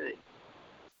anything.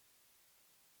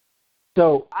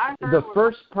 So the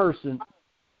first person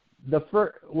to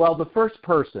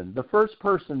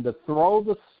throw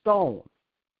the stone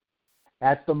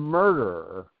at the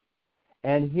murderer,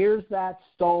 and here's that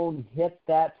stone hit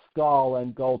that skull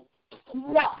and go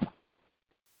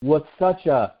with such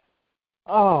a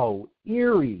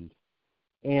eerie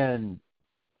and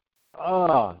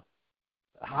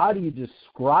how do you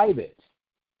describe it?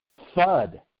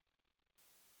 Thud.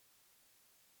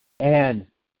 And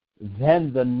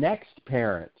then the next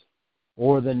parent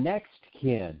or the next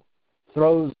kin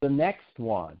throws the next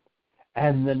one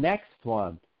and the next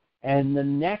one and the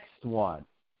next one.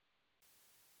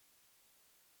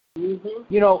 Mm-hmm.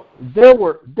 You know, there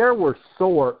were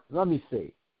sore. Let me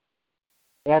see.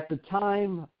 At the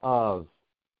time of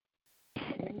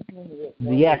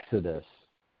the Exodus,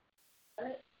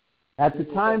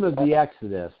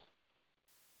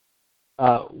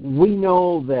 we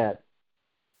know that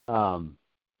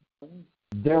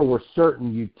there were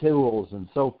certain utensils and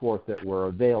so forth that were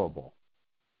available,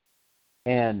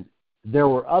 and there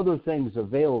were other things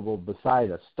available beside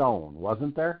a stone,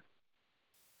 wasn't there?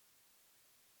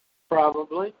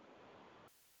 Probably.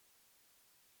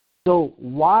 So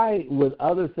why, with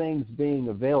other things being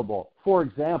available, for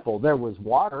example, there was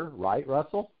water, right,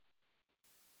 Russell?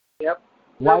 Yep.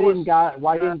 Why didn't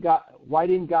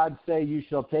God say, you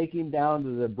shall take him down to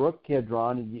the brook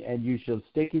Kidron and you shall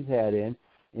stick his head in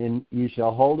and you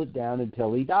shall hold it down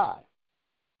until he die?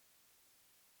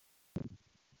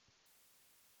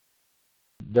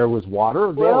 There was water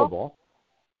available.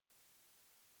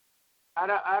 I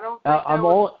don't think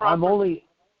I'm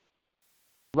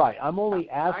only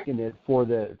asking it for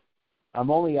the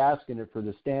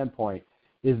standpoint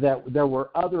is that there were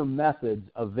other methods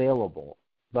available,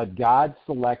 but God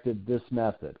selected this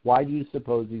method. Why do you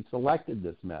suppose he selected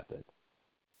this method?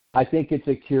 I think it's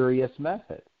a curious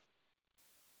method.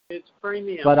 It's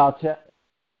premium. But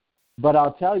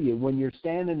I'll tell you, when you're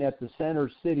standing at the center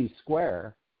city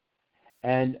square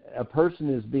and a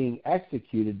person is being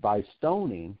executed by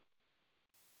stoning,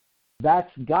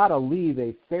 that's got to leave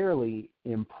a fairly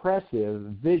impressive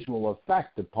visual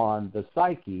effect upon the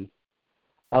psyche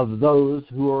of those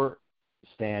who are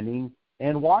standing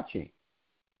and watching.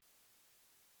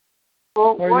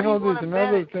 Well, you know, there's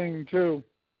another thing, too,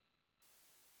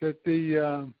 that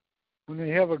when they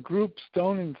have a group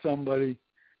stoning somebody,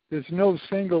 there's no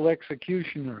single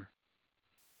executioner.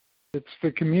 It's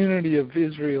the community of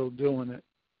Israel doing it.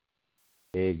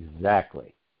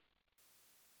 Exactly.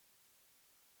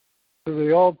 So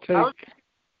they all take.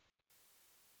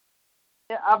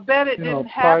 I bet it didn't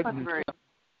happen very.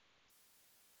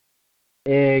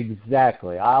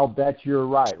 Exactly. I'll bet you're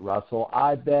right, Russell.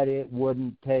 I bet it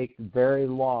wouldn't take very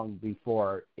long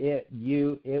before it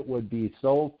would be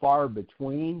so far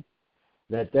between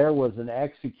that there was an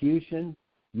execution,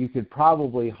 you could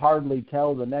probably hardly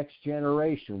tell the next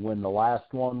generation when the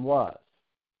last one was.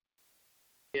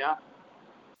 Yeah.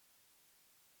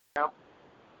 Yep.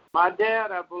 My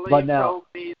dad, I believe, told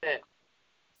me that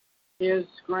his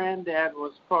granddad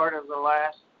was part of the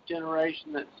last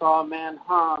generation that saw a man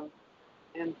hung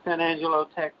in San Angelo,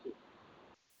 Texas.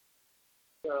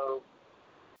 So.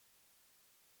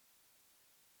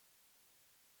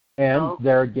 And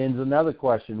there again's another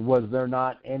question. Was there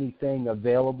not anything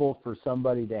available for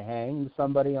somebody to hang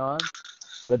somebody on?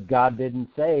 But God didn't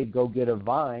say, go get a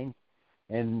vine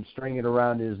and string it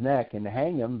around his neck and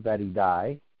hang him that he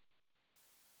die.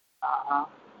 Uh-huh.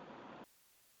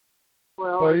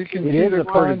 Well, you can see the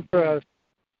contrast.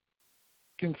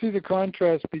 You can see the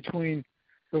contrast between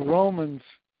the Romans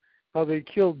how they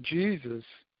killed Jesus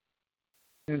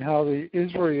and how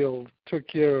Israel took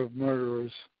care of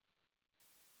murderers.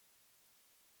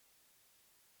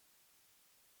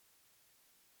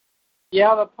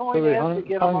 Yeah, the point So they is to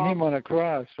get them hung him on a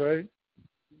cross, right?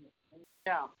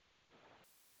 Yeah.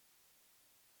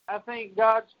 I think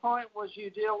God's point was you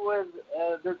deal with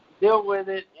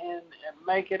it and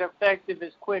make it effective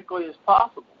as quickly as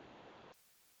possible.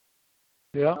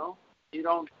 Yeah.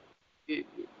 You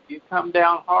come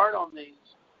down hard on these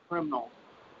criminals.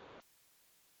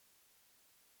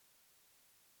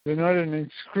 They're not in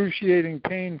excruciating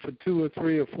pain for 2 or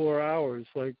 3 or 4 hours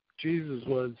like Jesus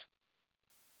was.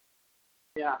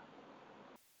 Yeah.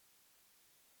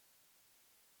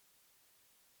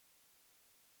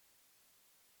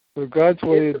 So God's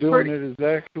way of doing it is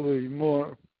actually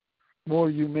more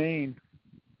humane.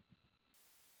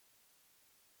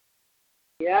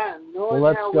 Yeah, and knowing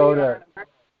Well, how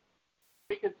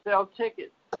we could sell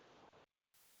tickets.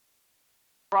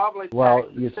 Probably. Well,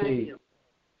 you see,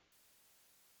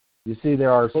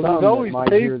 there are some that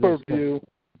might hear this. Pay-per-view.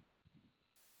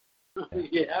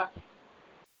 Yeah,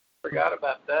 forgot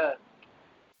about that.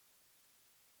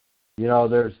 You know,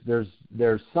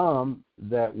 there's some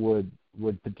that would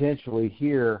potentially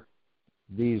hear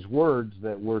these words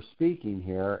that we're speaking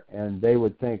here, and they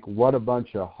would think, what a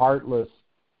bunch of heartless,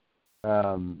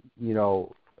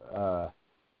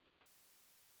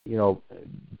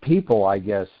 people, I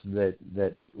guess,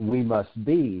 that we must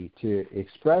be to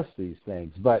express these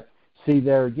things. But see,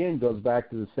 there again goes back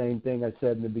to the same thing I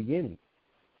said in the beginning.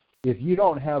 If you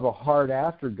don't have a heart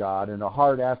after God and a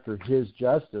heart after His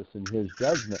justice and His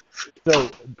judgment, so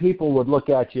people would look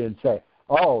at you and say,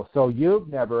 oh, so you've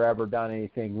never ever done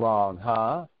anything wrong,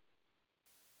 huh?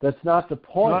 That's not the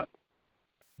point.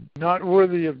 Not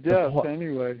worthy of death,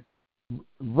 anyway.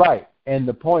 Right. And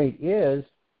the point is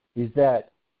that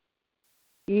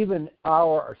even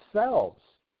ourselves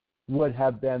would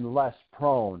have been less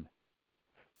prone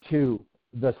to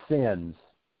the sins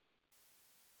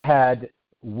had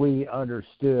we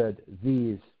understood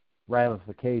these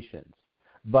ramifications.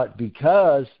 But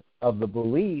because of the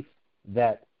belief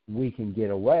that we can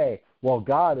get away, well,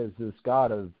 God is this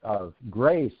God of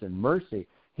grace and mercy.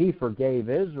 He forgave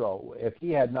Israel. If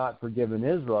He had not forgiven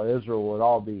Israel, Israel would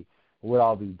all be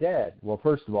dead. Well,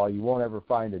 first of all, you won't ever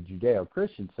find a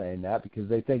Judeo-Christian saying that, because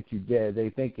they think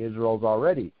Israel's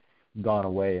already gone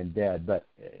away and dead. But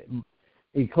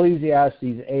Ecclesiastes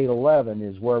 8:11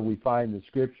 is where we find the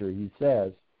scripture. He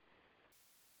says,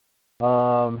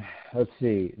 let's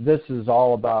see, this is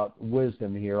all about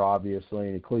wisdom here, obviously,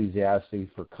 in Ecclesiastes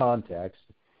for context.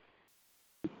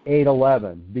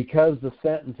 8:11, because the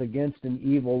sentence against an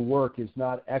evil work is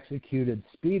not executed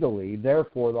speedily,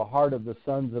 therefore the heart of the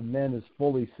sons of men is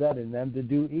fully set in them to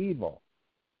do evil.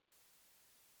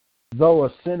 Though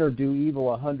a sinner do evil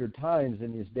 100 times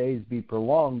and his days be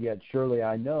prolonged, yet surely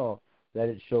I know that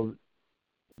it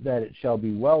shall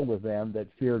be well with them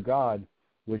that fear God,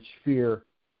 which fear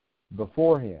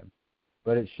before Him.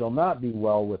 But it shall not be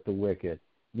well with the wicked,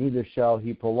 neither shall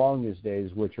he prolong his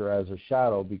days, which are as a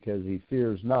shadow, because he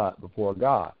fears not before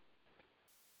God.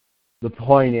 The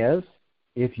point is,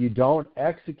 if you don't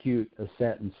execute a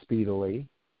sentence speedily,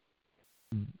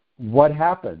 what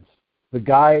happens? The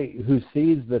guy who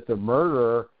sees that the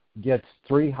murderer gets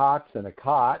 3 hots and a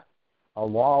cot, a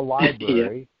law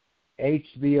library,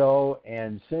 HBO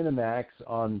and Cinemax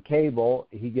on cable,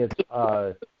 he gets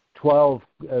 12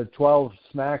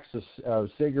 smacks of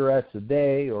cigarettes a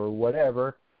day or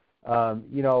whatever.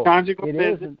 Conjugal it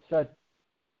visits. Isn't such,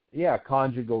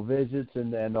 conjugal visits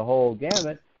and the whole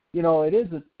gamut.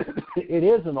 It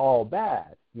isn't all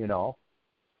bad.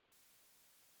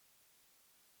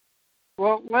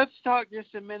 Well, let's talk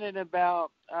just a minute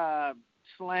about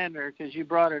slander, because you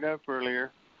brought it up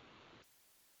earlier.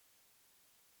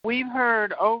 We've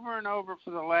heard over and over for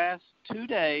the last 2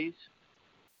 days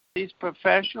these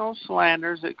professional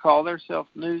slanders that call themselves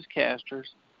newscasters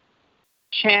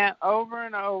chant over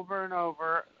and over and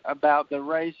over about the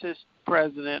racist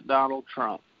President Donald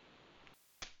Trump.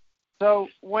 So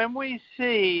when we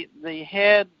see the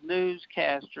head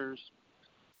newscasters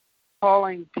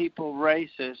calling people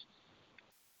racist,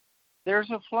 there's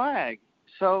a flag.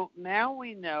 So now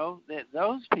we know that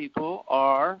those people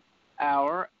are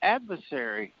our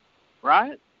adversary,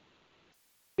 right?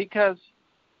 Because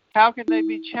how can they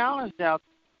be challenged out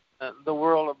in the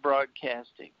world of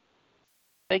broadcasting?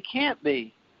 They can't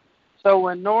be. So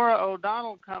when Nora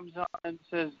O'Donnell comes on and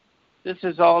says this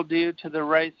is all due to the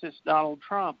racist Donald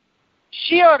Trump,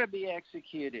 she ought to be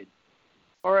executed,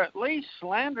 or at least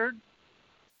slandered.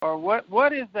 Or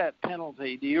what is that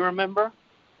penalty? Do you remember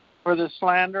for the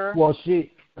slanderer? Well,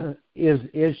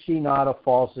 is she not a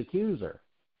false accuser?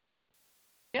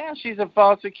 Yeah, she's a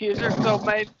false accuser, so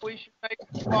maybe we should make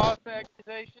a false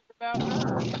accusation about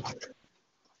her.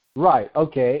 Right,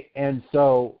 okay. And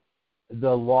so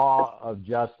the law of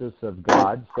justice of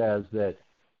God says that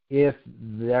if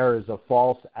there is a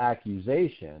false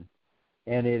accusation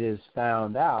and it is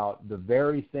found out, the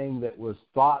very thing that was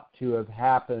thought to have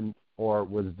happened or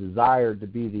was desired to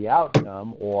be the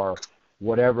outcome or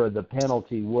whatever the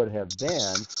penalty would have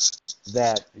been,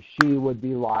 that she would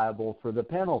be liable for the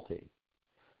penalty.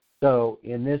 So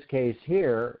in this case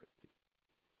here,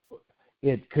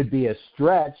 it could be a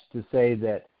stretch to say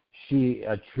that she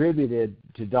attributed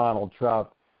to Donald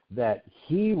Trump that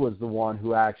he was the one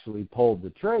who actually pulled the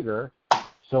trigger.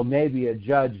 So maybe a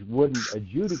judge wouldn't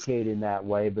adjudicate in that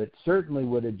way, but certainly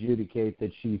would adjudicate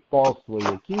that she falsely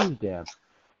accused him.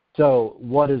 So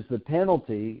what is the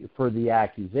penalty for the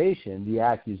accusation? The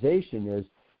accusation is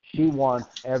she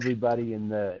wants everybody in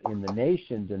the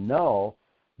nation to know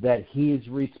that he's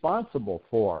responsible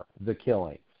for the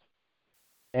killings.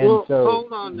 And well, so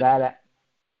hold on.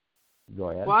 Go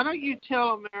ahead. Why don't you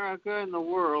tell America and the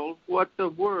world what the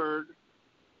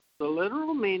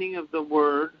literal meaning of the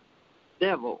word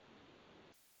devil?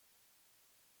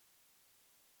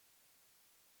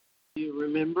 Do you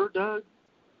remember, Doug?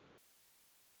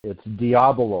 It's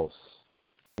diabolos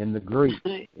in the Greek.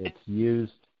 It's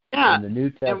used in the New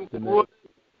Testament.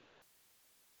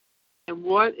 And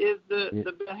what is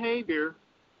the behavior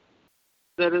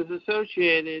that is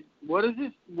associated? What does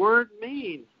this word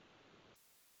mean?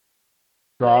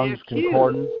 Strong's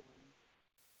Concordance,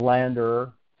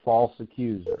 slanderer, false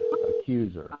accuser.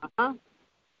 So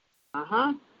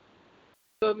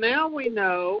now we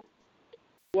know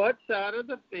what side of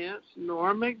the fence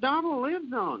Norm Macdonald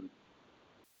lives on.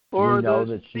 Or we know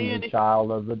that she's a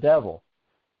child of the devil.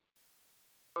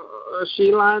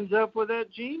 She lines up with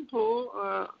that gene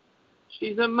pool.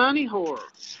 She's a money whore.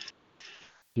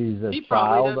 She's a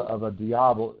child of a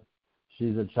diabol.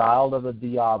 She's a child of a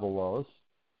diabolos.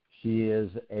 She is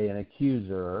an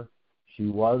accuser. She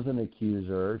was an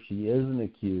accuser. She is an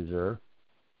accuser.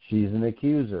 She's an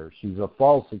accuser. She's a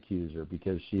false accuser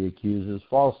because she accuses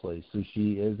falsely. So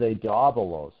she is a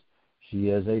diabolos. She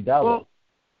is a devil. Well,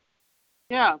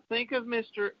 yeah, think of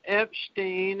Mr.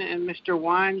 Epstein and Mr.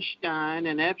 Weinstein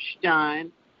and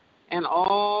Epstein and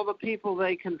all the people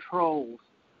they controlled.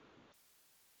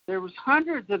 There was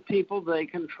hundreds of people they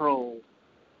controlled.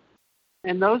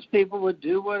 And those people would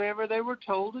do whatever they were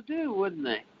told to do, wouldn't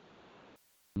they?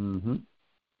 Mm-hmm.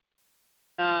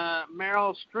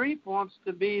 Meryl Streep wants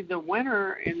to be the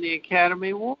winner in the Academy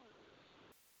Award.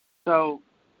 So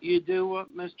you do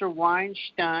what Mr.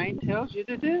 Weinstein tells you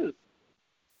to do.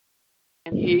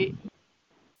 And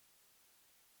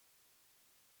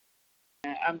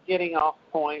I'm getting off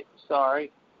point,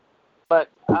 sorry. But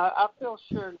I feel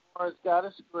sure Nora's got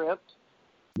a script,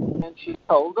 and she's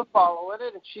told to follow it,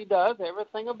 and if she does,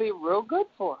 everything will be real good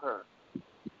for her.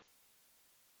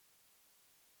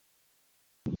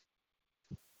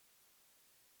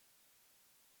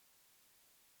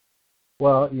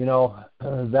 Well,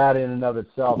 that in and of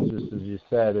itself, just as you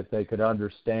said, if they could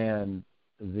understand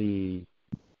the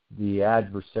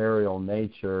adversarial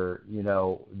nature,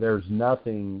 there's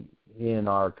nothing in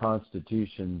our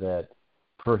Constitution that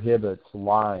prohibits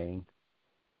lying.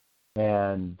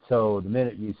 And so the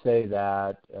minute you say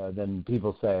that, then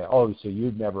people say, oh, so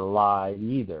you'd never lie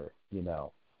either,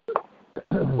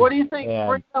 What do you think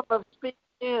freedom of speech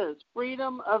is?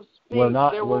 Freedom of speech.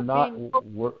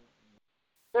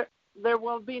 There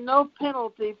will be no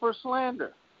penalty for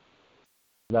slander.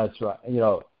 That's right.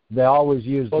 They always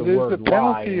use the word lie. Well, there's a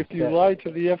penalty if you lie to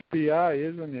the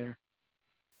FBI, isn't there?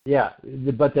 Yeah,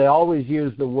 but they always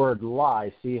use the word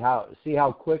lie. See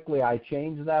how quickly I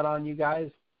changed that on you guys?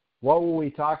 What were we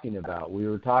talking about? We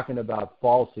were talking about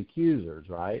false accusers,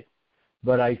 right?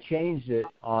 But I changed it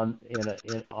on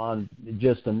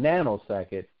just a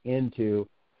nanosecond into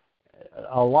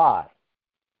a lie.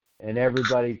 And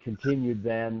everybody continued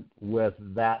then with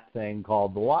that thing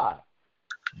called the lie.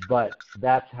 But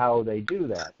that's how they do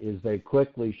that, is they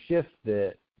quickly shift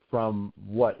it from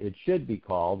what it should be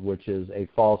called, which is a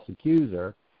false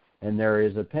accuser, and there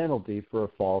is a penalty for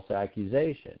a false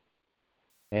accusation.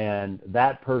 And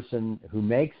that person who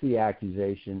makes the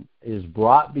accusation is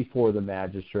brought before the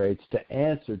magistrates to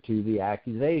answer to the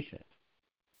accusation.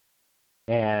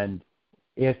 And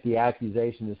if the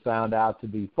accusation is found out to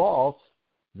be false,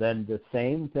 then the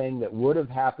same thing that would have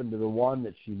happened to the one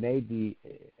that she made the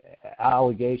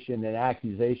allegation and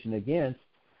accusation against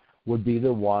would be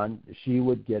the one she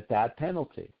would get that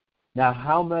penalty. Now,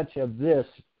 how much of this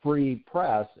free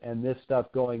press and this stuff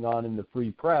going on in the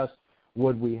free press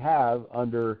would we have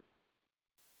under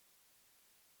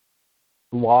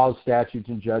laws, statutes,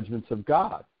 and judgments of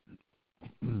God?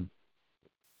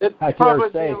 I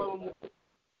dare say,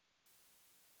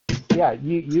 yeah,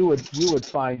 you would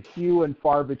find few and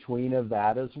far between of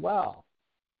that as well,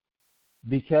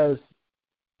 because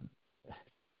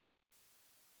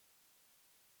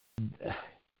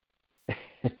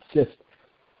it's just,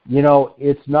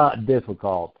 it's not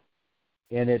difficult,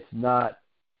 and it's not.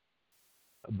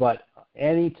 But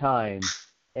anytime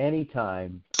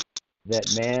that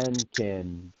man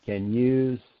can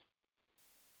use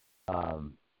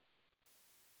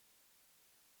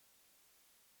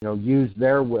use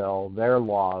their will, their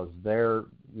laws, their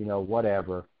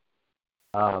whatever,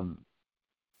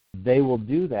 they will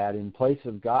do that in place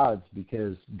of God's,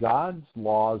 because God's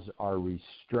laws are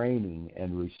restraining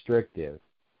and restrictive,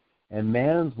 and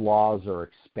man's laws are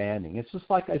expanding. It's just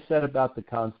like I said about the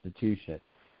Constitution.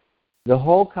 The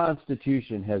whole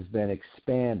Constitution has been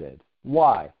expanded.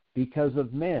 Why? Because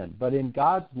of men. But in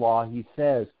God's law, he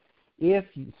says, if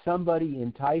somebody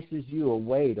entices you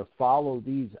away to follow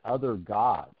these other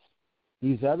gods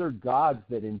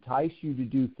that entice you to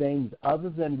do things other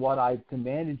than what I've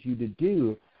commanded you to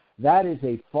do, that is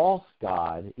a false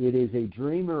god. It is a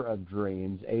dreamer of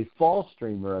dreams, a false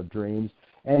dreamer of dreams,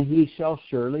 and he shall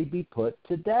surely be put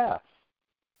to death.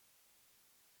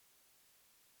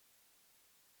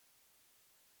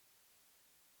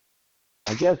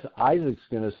 I guess Isaac's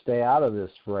going to stay out of this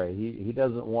fray. He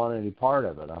doesn't want any part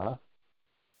of it, huh?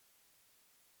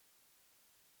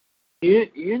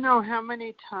 You know how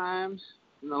many times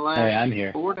in the last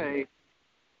 4 days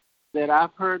that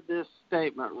I've heard this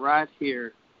statement right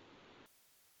here.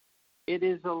 It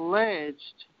is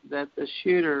alleged that the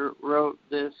shooter wrote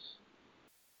this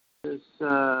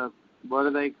what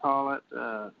do they call it?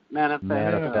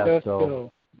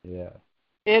 Manifesto. Yeah.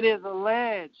 It is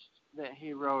alleged that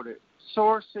he wrote it.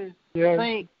 Sources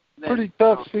think that pretty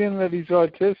tough seeing that he's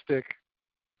autistic.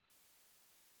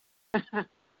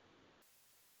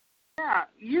 Yeah,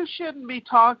 you shouldn't be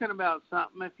talking about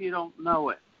something if you don't know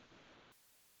it.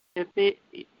 If they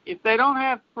don't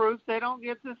have proof, they don't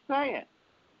get to say it.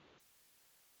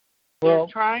 They're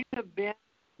trying to bend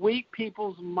weak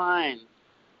people's minds.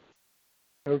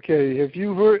 Okay, have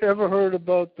you ever heard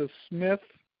about the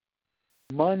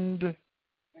Smith-Mund,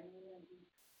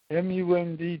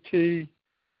 M-U-N-D-T,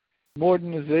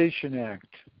 Modernization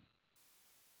Act?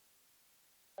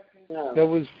 No. That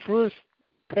was first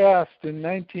passed in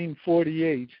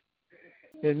 1948,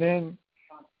 and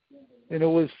it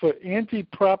was for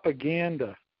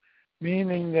anti-propaganda,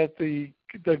 meaning that the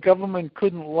government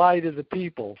couldn't lie to the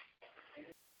people.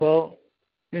 Well,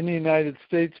 in the United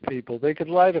States people. They could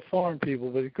lie to foreign people,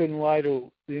 but they couldn't lie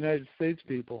to the United States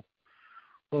people.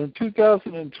 Well, in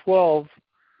 2012,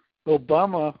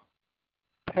 Obama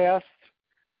passed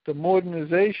the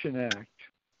Modernization Act,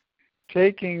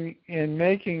 taking and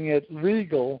making it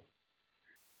legal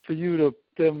for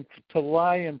them to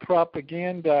lie and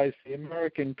propagandize the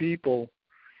American people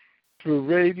through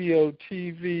radio,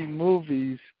 TV,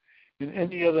 movies, and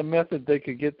any other method they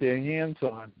could get their hands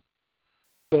on.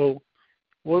 So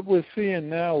what we're seeing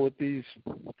now with these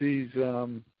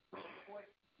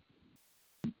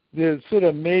they're sort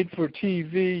of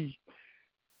made-for-TV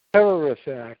terrorist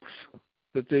acts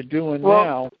that they're doing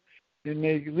now, and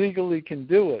they legally can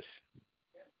do it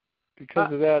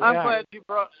because of that act.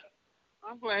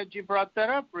 I'm glad you brought that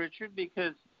up, Richard,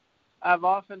 because I've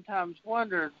oftentimes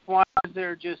wondered, why is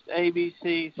there just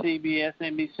ABC, CBS,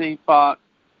 NBC, Fox,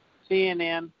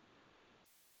 CNN?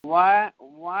 Why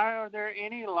are there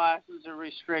any license or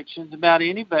restrictions about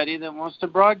anybody that wants to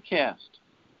broadcast?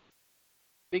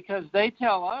 Because they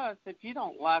tell us, if you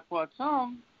don't like what's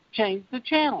on, change the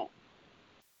channel.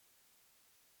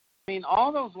 I mean,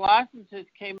 all those licenses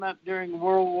came up during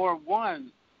World War I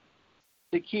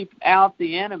to keep out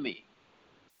the enemy.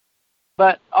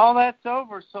 But all that's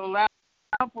over, so that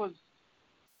was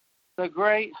the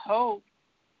great hope.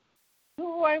 Do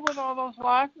away with all those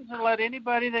licenses and let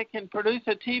anybody that can produce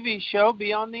a TV show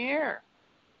be on the air.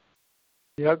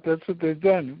 Yep, that's what they've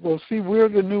done. Well, see, we're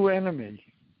the new enemy.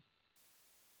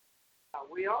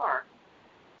 We are.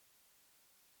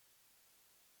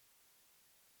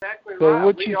 Exactly So right.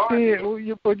 what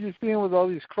you're seeing with all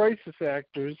these crisis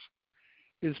actors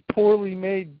is poorly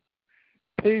made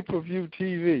pay-per-view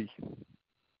TV.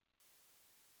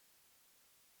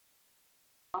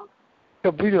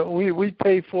 We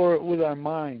pay for it with our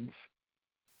minds.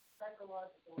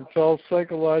 It's all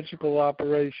psychological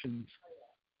operations.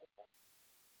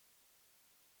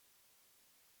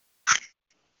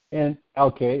 And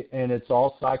okay, and it's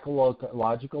all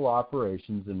psychological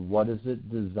operations, and what is it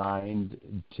designed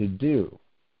to do?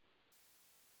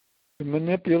 To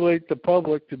manipulate the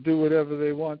public to do whatever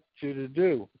they want you to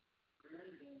do.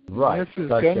 Right, This is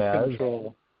gun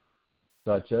control.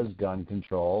 Such as gun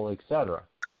control, etc.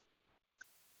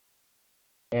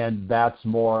 And that's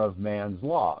more of man's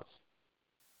laws.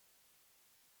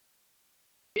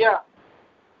 Yeah.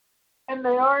 And they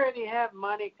already have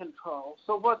money control,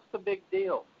 so what's the big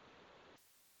deal?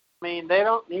 I mean, they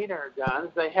don't need our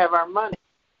guns. They have our money.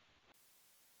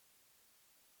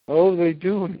 Oh, they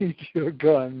do need your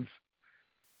guns.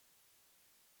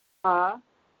 Huh?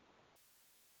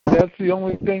 That's the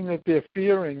only thing that they're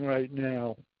fearing right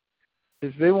now,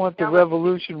 is they want the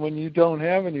revolution when you don't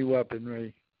have any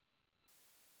weaponry.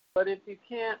 But if you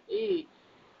can't eat,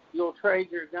 you'll trade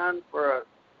your gun for a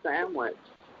sandwich.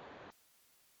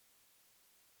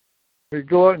 They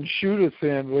go out and shoot a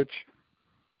sandwich.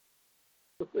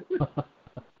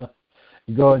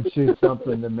 You go and shoot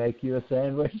something to make you a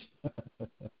sandwich?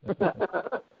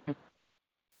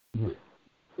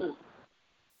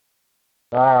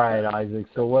 All right, Isaac,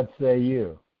 so what say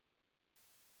you?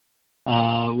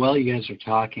 While you guys are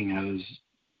talking, I was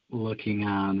looking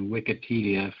on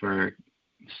Wikipedia for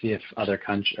see if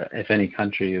any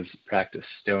country has practiced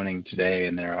stoning today,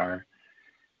 and there are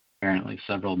apparently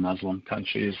several Muslim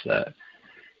countries that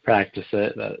practice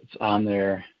it. That it's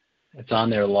on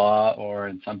their law, or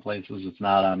in some places it's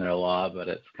not on their law, but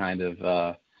it's kind of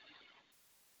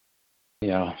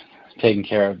taken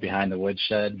care of behind the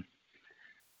woodshed,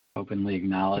 openly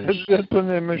acknowledged. That's when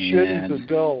their machetes are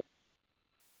dull.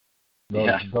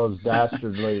 Those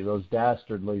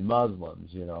dastardly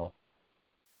Muslims,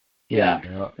 Yeah.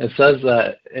 It says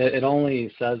that it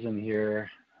only says in here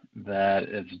that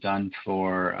it's done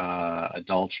for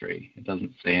adultery. It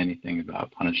doesn't say anything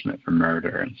about punishment for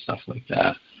murder and stuff like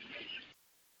that.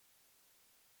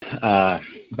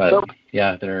 But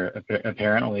yeah,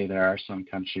 apparently there are some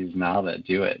countries now that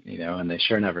do it, and they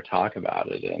sure never talk about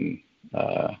it. And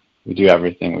we do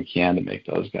everything we can to make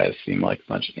those guys seem like a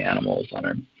bunch of animals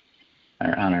on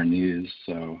our news.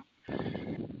 So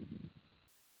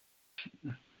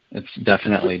it's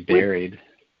definitely buried.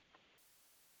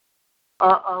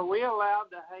 Are we allowed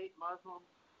to hate Muslims?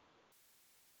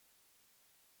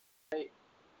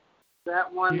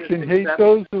 That one you can hate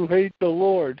those who hate the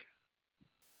Lord.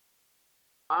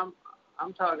 I'm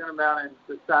talking about in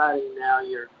society now.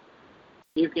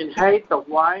 You can hate the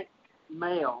white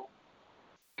male,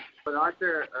 but aren't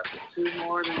there two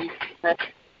more that you can hate?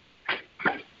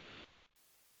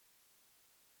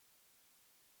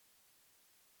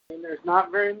 I mean, there's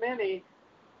not very many.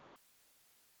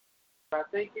 I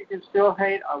think you can still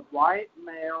hate a white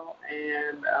male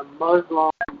and a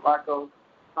Muslim like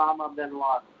Osama bin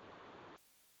Laden.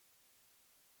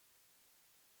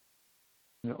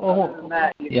 I'm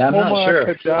not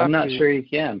sure. I'm not sure you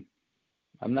can.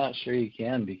 I'm not sure you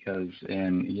can, because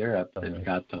in Europe they've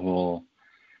got the whole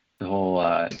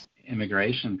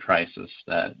immigration crisis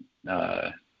that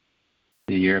the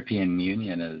European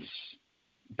Union is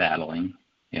battling.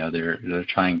 They're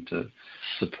trying to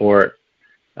support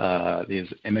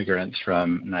these immigrants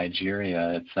from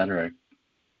Nigeria, et cetera,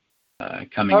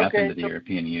 coming up into the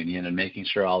European Union, and making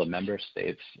sure all the member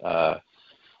states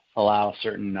allow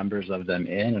certain numbers of them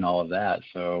in and all of that.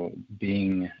 So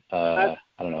being, I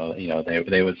don't know,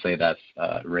 they would say that's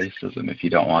racism if you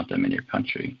don't want them in your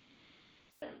country.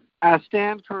 I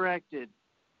stand corrected.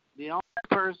 The only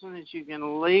person that you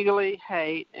can legally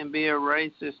hate and be a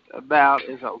racist about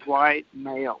is a white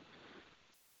male.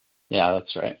 Yeah,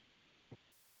 that's right.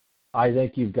 I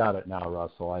think you've got it now,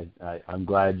 Russell. I'm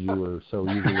glad you were so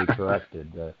easily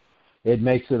corrected. It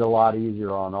makes it a lot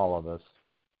easier on all of us.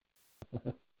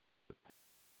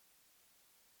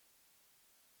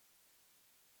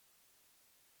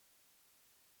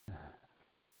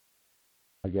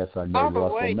 I guess I made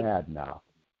Russell mad now.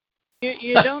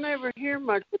 You don't ever hear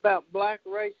much about black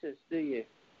racists, do you?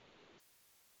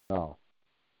 No.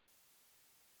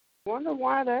 Wonder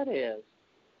why that is.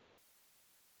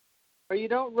 Or you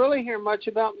don't really hear much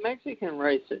about Mexican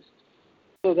racists.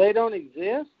 So they don't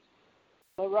exist?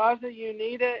 La Raza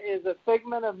Unida is a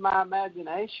figment of my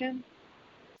imagination.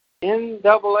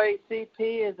 NAACP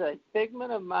is a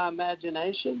figment of my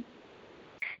imagination.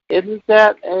 Isn't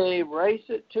that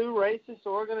two racist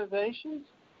organizations?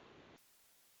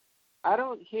 I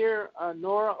don't hear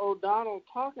Nora O'Donnell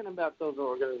talking about those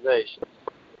organizations.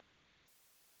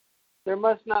 There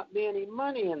must not be any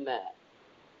money in that.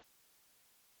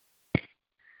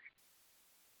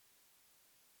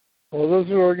 Well, those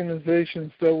are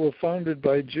organizations that were founded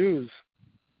by Jews.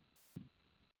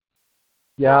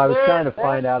 Yeah, I was trying to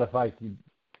find out if I could.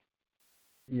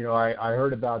 I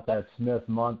heard about that Smith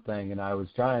month thing, and I was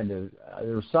trying to.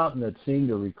 There was something that seemed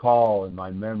to recall in my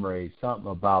memory,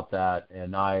 something about that,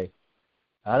 and I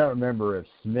don't remember if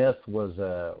Smith was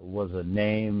a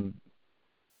name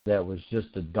that was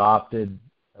just adopted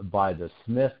by the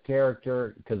Smith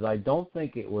character, because I don't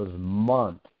think it was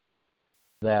month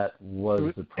that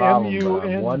was the problem. But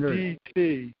I'm wondering.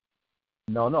 M-U-N-D-T.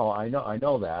 No, I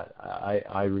know that.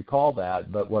 I recall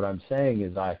that, but what I'm saying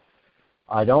is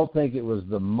I don't think it was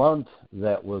the month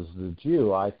that was the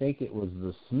Jew. I think it was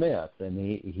the Smith, and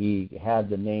he had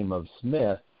the name of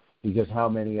Smith because how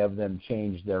many of them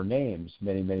changed their names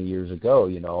many, many years ago,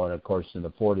 and of course in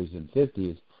the 40s and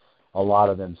 50s, a lot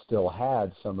of them still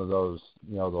had some of those,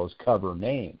 those cover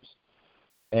names.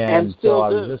 And so I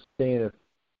was just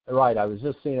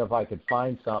seeing if I could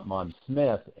find something on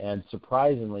Smith, and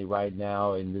surprisingly right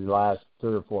now in the last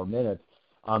 3 or 4 minutes,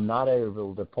 I'm not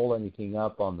able to pull anything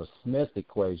up on the Smith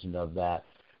equation of that.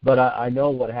 But I know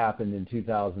what happened in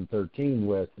 2013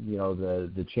 with,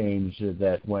 the change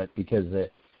that went, because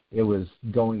it was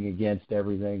going against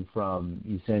everything from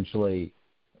essentially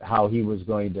how he was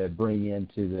going to bring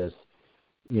into this,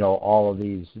 all of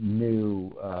these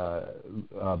new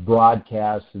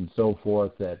broadcasts and so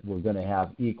forth that were going to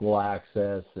have equal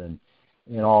access and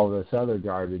all this other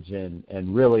garbage,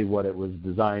 and really what it was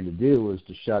designed to do was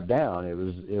to shut down. It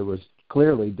was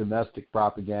clearly domestic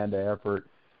propaganda effort,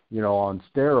 on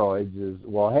steroids. Is,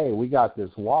 well, hey, we got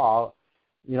this law,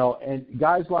 and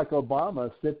guys like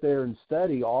Obama sit there and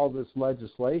study all this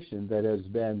legislation that has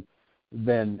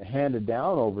been handed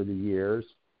down over the years,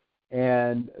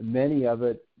 and many of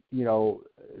it,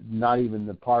 not even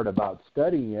the part about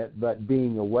studying it, but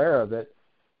being aware of it.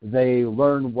 They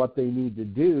learn what they need to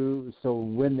do, so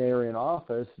when they're in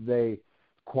office, they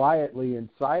quietly and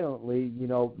silently,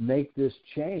 make this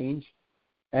change,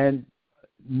 and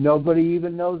nobody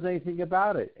even knows anything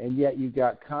about it. And yet you've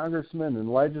got congressmen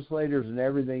and legislators and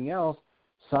everything else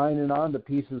signing on to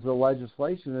pieces of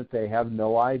legislation that they have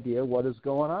no idea what is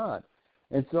going on.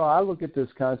 And so I look at this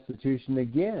Constitution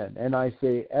again, and I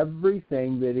say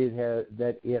everything that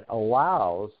it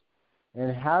allows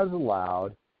and has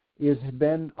allowed has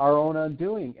been our own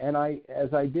undoing. And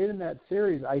as I did in that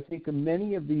series, I think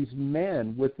many of these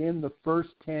men within the first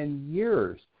 10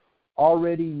 years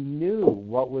already knew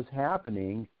what was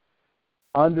happening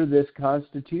under this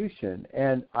Constitution.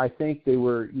 And I think they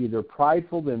were either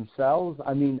prideful themselves.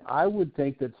 I mean, I would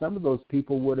think that some of those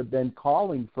people would have been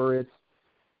calling for its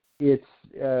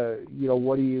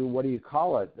what do you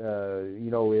call it?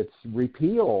 It's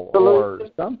repeal or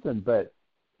something. But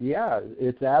yeah,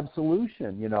 it's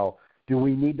absolution. Do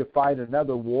we need to fight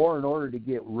another war in order to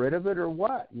get rid of it or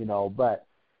what? But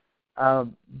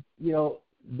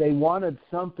they wanted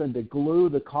something to glue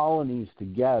the colonies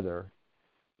together.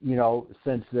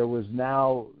 Since there was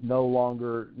now no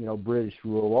longer British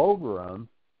rule over them,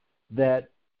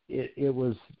 that it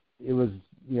was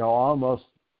almost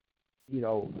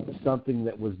something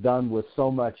that was done with so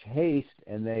much haste,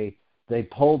 and they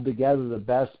pulled together the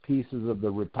best pieces of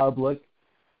the republic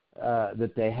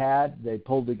that they had. They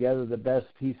pulled together the best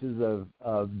pieces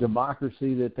of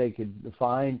democracy that they could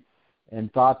find, and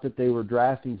thought that they were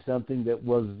drafting something that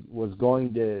was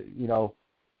going to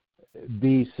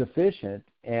be sufficient.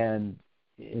 And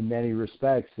in many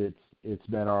respects, it's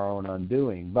been our own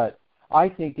undoing. But I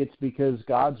think it's because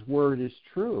God's word is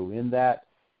true, in that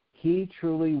He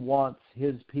truly wants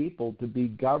His people to be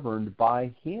governed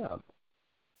by Him.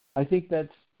 I think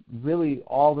that's really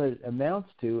all that it amounts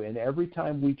to, and every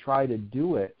time we try to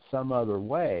do it some other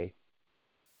way,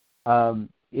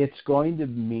 it's going to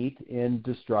meet in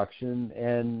destruction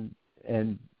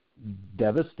and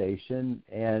devastation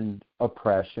and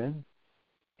oppression,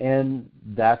 and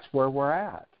that's where we're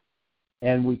at.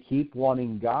 And we keep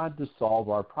wanting God to solve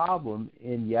our problem,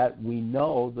 and yet we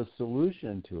know the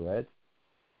solution to it,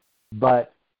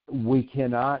 but we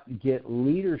cannot get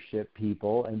leadership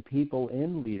people and people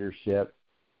in leadership.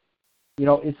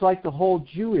 It's like the whole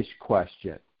Jewish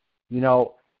question.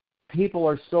 People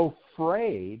are so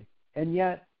afraid, and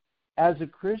yet as a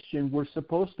Christian, we're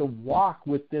supposed to walk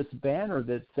with this banner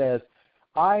that says,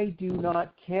 I do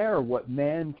not care what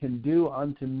man can do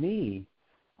unto me.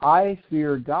 I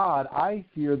fear God. I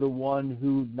fear the one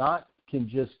who not can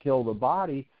just kill the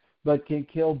body, but can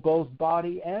kill both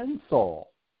body and soul.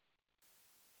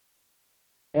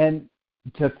 And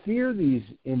to fear these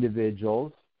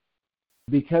individuals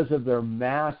because of their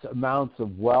mass amounts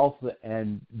of wealth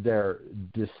and their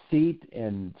deceit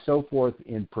and so forth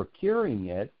in procuring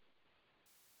it,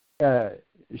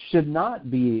 should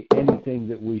not be anything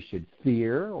that we should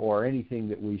fear or anything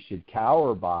that we should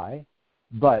cower by.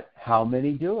 But how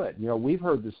many do it? We've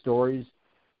heard the stories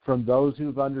from those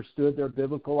who've understood their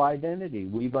biblical identity.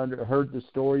 We've heard the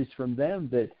stories from them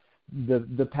that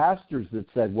the pastors that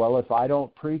said, well, if I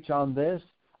don't preach on this,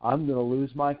 I'm going to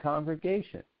lose my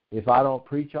congregation. If I don't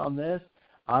preach on this,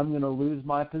 I'm going to lose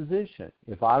my position.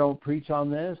 If I don't preach on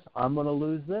this, I'm going to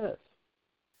lose this.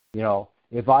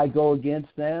 If I go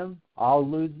against them, I'll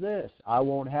lose this. I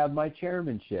won't have my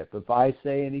chairmanship. If I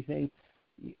say anything,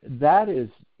 that is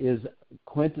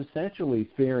quintessentially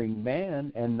fearing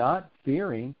man and not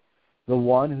fearing the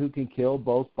one who can kill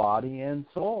both body and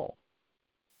soul.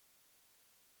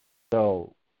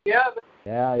 So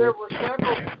there were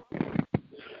several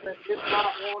that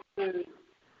did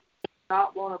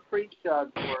not want to preach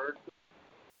God's word.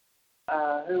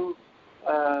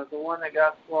 The one that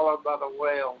got swallowed by the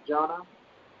whale, Jonah.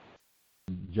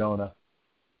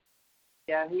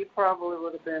 Yeah, he probably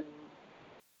would have been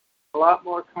a lot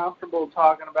more comfortable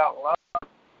talking about love.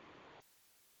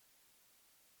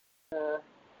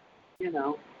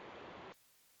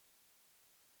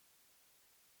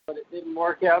 But it didn't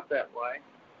work out that way.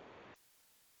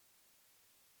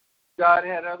 God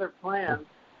had other plans.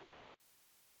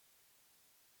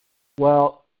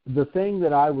 Well, the thing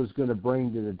that I was going to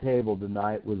bring to the table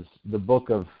tonight was the book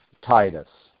of Titus.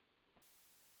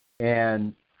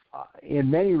 And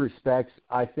in many respects,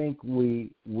 I think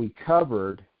we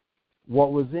covered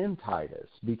what was in Titus,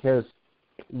 because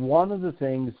one of the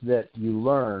things that you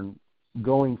learn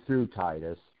going through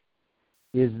Titus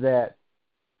is that,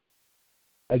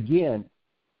 again,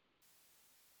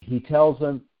 he tells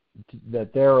them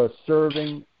that they're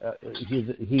serving. He's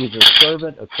a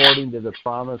servant according to the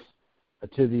promise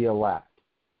to the elect.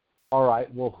 All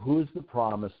right, well, who's the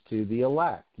promise to the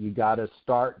elect? You got to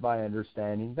start by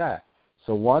understanding that.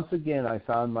 So once again, I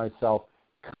found myself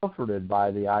comforted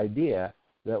by the idea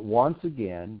that once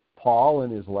again, Paul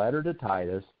in his letter to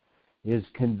Titus is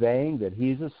conveying that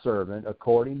he's a servant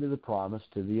according to the promise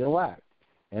to the elect,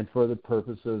 and for the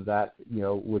purpose of that,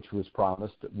 which was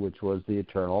promised, which was the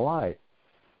eternal life.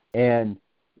 And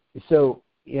so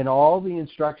in all the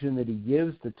instruction that he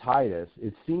gives to Titus,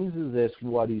 it seems as if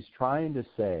what he's trying to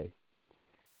say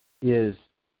is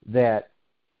that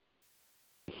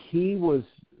he was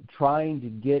trying to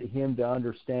get him to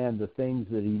understand the things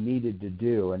that he needed to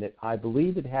do. And I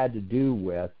believe it had to do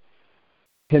with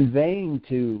conveying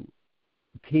to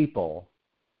people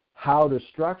how to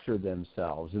structure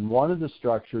themselves. And one of the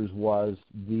structures was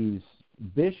these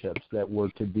bishops that were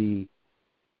to be,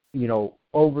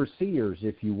 overseers,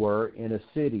 if you were, in a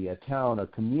city, a town, a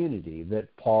community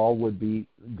that Paul would be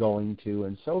going to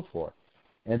and so forth.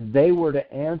 And they were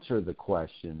to answer the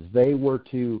questions. They were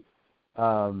to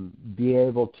be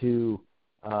able to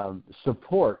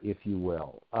support, if you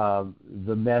will,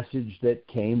 the message that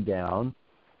came down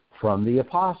from the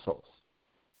apostles,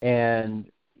 and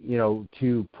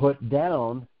to put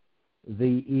down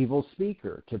the evil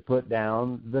speaker, to put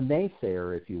down the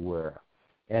naysayer, if you will.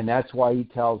 And that's why he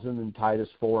tells them in Titus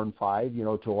 4 and 5,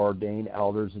 to ordain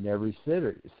elders in every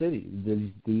city,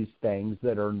 these things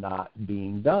that are not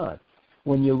being done.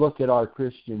 When you look at our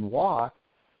Christian walk,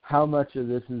 how much of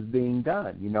this is being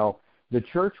done? The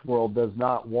church world does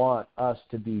not want us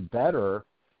to be better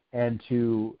and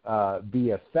to be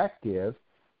effective,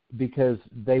 because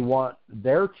they want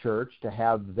their church to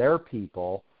have their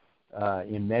people,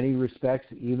 in many respects,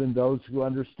 even those who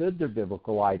understood their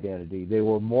biblical identity. They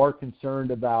were more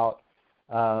concerned about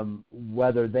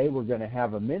whether they were going to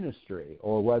have a ministry,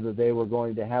 or whether they were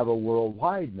going to have a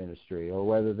worldwide ministry, or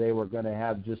whether they were going to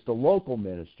have just a local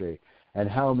ministry, and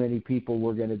how many people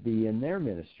were going to be in their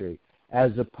ministry,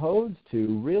 as opposed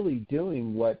to really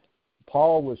doing what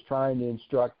Paul was trying to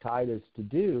instruct Titus to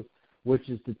do, which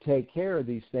is to take care of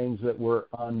these things that were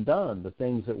undone. The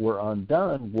things that were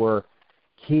undone were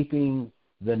keeping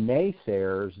the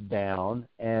naysayers down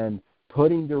and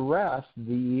putting to rest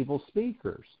the evil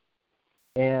speakers.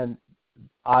 And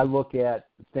I look at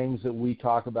things that we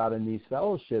talk about in these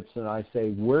fellowships, and I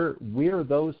say, we're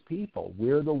those people.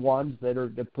 We're the ones that are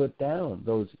to put down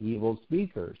those evil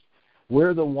speakers.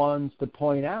 We're the ones to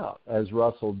point out, as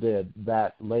Russell did,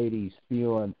 that lady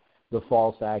spewing the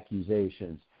false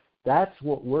accusations. That's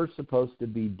what we're supposed to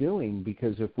be doing,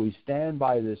 because if we stand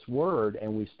by this word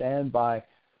and we stand by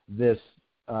this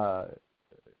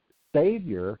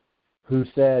Savior who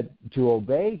said to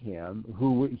obey him,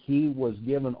 who he was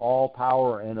given all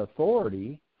power and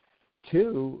authority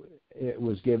to, it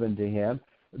was given to him,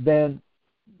 then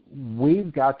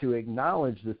we've got to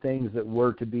acknowledge the things that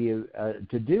we're to be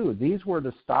to do. These were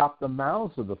to stop the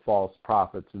mouths of the false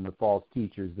prophets and the false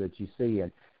teachers that you see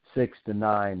in 6 to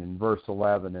 9 and verse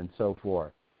 11 and so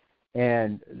forth.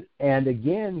 And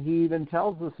again, he even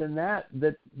tells us in that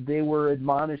they were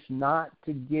admonished not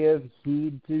to give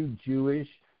heed to Jewish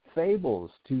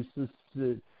fables, to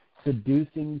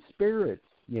seducing spirits,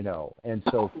 and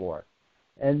so forth.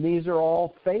 And these are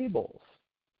all fables.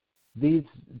 These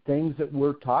things that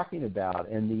we're talking about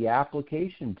and the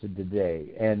application to today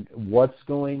and what's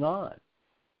going on.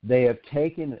 They have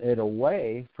taken it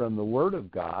away from the Word of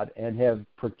God and have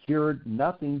procured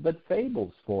nothing but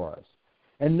fables for us.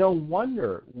 And no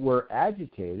wonder we're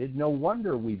agitated. No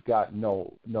wonder we've got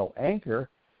no anchor.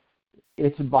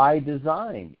 It's by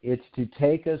design. It's to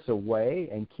take us away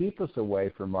and keep us away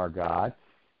from our God.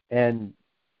 And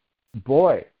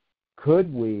boy,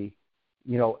 could we,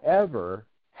 ever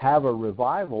have a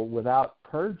revival without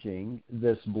purging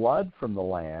this blood from the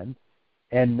land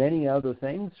and many other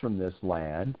things from this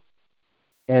land.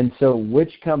 And so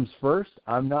which comes first,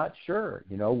 I'm not sure.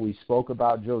 We spoke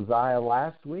about Josiah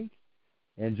last week.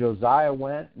 And Josiah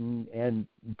went and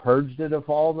purged it of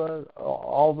all the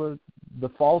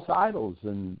false idols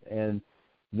and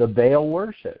the Baal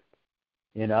worship.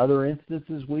 In other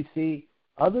instances, we see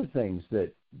other things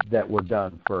that were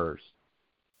done first.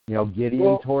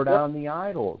 Gideon tore down the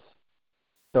idols.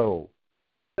 So,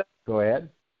 go ahead.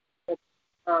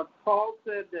 Paul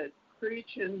said that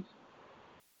Cretans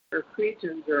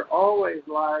are always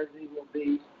liars, evil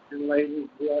beasts, and lazy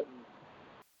gluttons.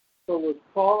 So was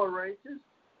Paul a racist?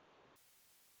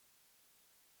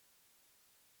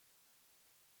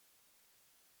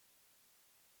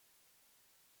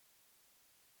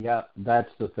 Yeah,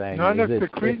 that's the thing. None of the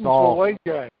Cretans were white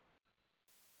guys.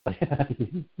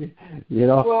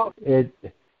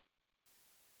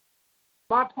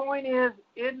 My point is,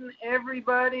 isn't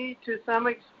everybody to some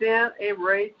extent a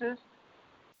racist?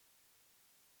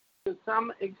 To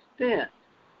some extent.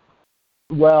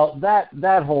 Well,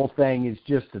 that whole thing is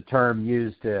just a term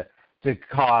used to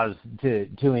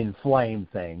inflame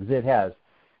things. It has,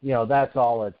 that's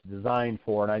all it's designed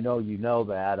for, and I know you know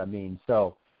that. I mean,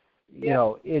 so,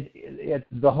 the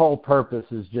whole purpose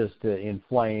is just to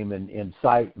inflame and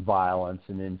incite violence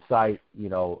and incite,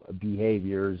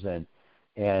 behaviors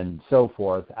and so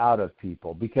forth out of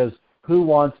people. Because who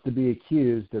wants to be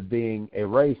accused of being a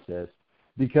racist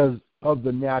because of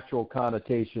the natural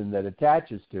connotation that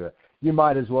attaches to it? You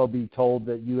might as well be told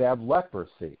that you have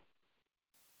leprosy.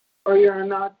 Or you're a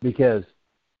Nazi.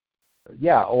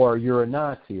 Or you're a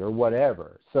Nazi or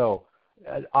whatever. So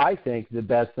I think the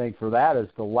best thing for that is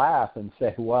to laugh and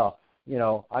say, well,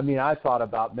 I thought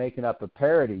about making up a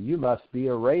parody. You must be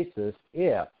a racist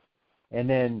if. And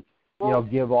then,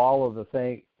 give all of the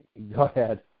things. Go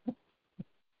ahead.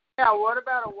 Yeah, what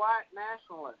about a white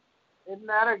nationalist? Isn't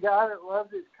that a guy that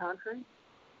loves his country?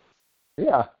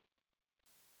 Yeah.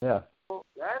 Well,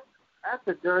 that's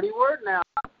a dirty word now.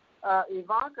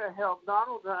 Ivanka helped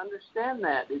Donald to understand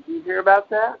that. Did you hear about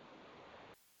that?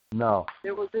 No.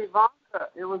 It was Ivanka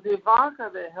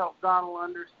that helped Donald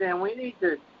understand. We need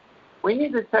to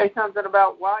say something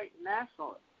about white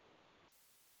nationalists.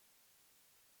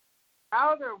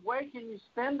 How other way can you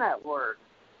spin that word?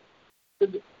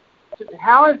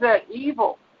 How is that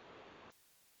evil?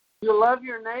 You love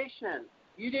your nation.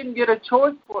 You didn't get a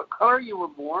choice what color you were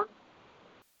born.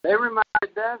 They reminded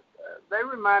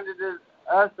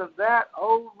us of that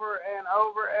over and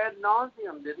over ad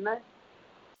nauseum, didn't they?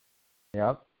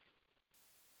 Yep.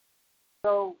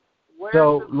 So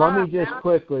let me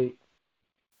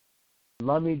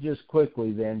just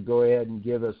quickly then go ahead and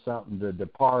give us something to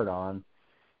depart on.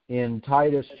 In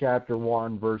Titus chapter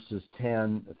 1, verses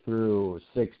 10 through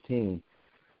 16,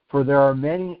 for there are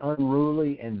many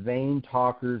unruly and vain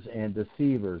talkers and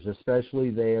deceivers, especially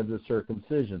they of the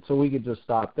circumcision. So we could just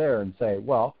stop there and say,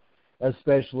 well,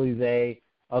 especially they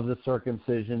of the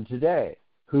circumcision today,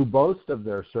 who boast of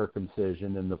their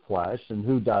circumcision in the flesh. And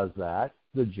who does that?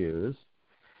 The Jews,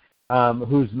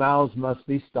 whose mouths must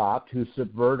be stopped, who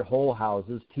subvert whole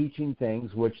houses, teaching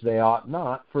things which they ought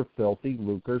not, for filthy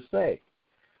lucre's sake.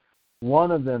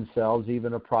 One of themselves,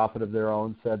 even a prophet of their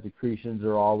own, said the Cretans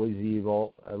are always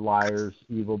evil, liars,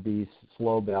 evil beasts,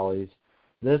 slow bellies.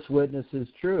 This witness is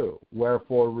true.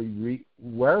 Wherefore rebuke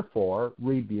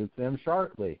them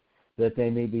sharply, that they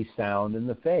may be sound in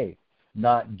the faith,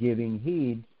 not giving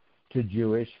heed to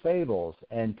Jewish fables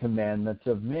and commandments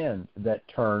of men that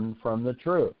turn from the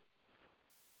truth.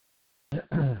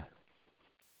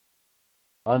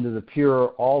 Unto the pure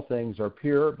all things are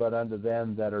pure, but unto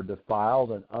them that are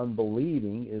defiled and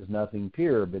unbelieving is nothing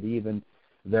pure, but even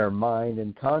their mind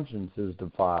and conscience is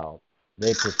defiled.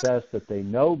 They profess that they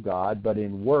know God, but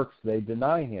in works they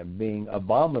deny him, being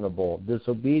abominable,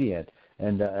 disobedient,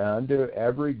 and unto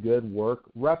every good work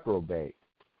reprobate.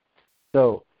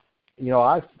 So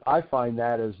I find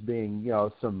that as being,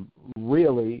 some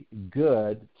really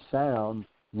good, sound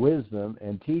wisdom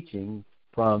and teaching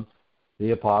from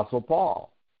the Apostle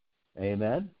Paul.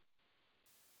 Amen?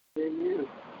 Amen.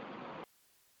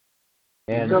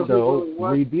 And so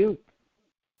rebuke.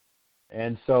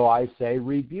 And so I say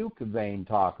rebuke vain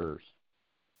talkers.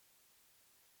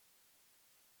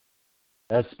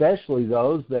 Especially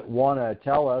those that want to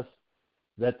tell us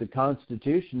that the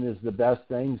Constitution is the best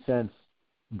thing since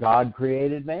God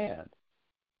created man.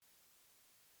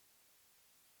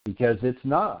 Because it's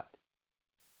not.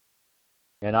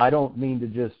 And I don't mean to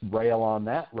just rail on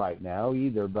that right now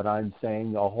either, but I'm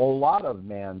saying a whole lot of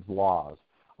man's laws,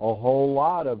 a whole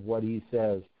lot of what he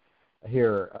says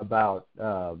here about,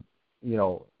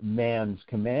 man's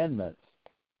commandments.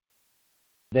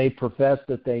 They profess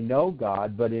that they know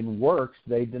God, but in works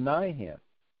they deny him.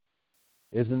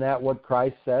 Isn't that what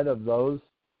Christ said of those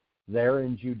there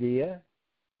in Judea?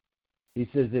 He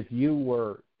says, if you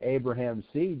were Abraham's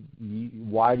seed,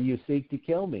 why do you seek to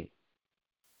kill me?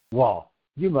 Well,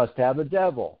 you must have a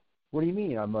devil. What do you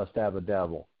mean I must have a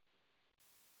devil?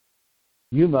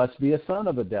 You must be a son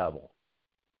of a devil.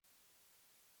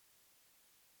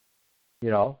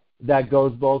 That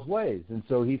goes both ways. And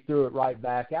so he threw it right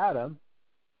back at him,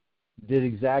 did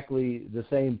exactly the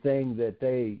same thing that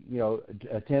they,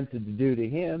 attempted to do to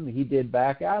him, he did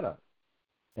back at them.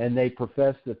 And they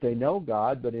profess that they know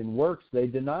God, but in works they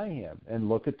deny him. And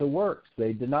look at the works.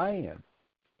 They deny him.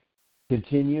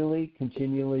 Continually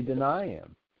deny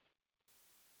him.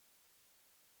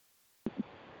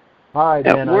 All right,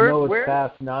 Ben, I know it's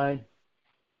past 9.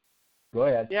 Go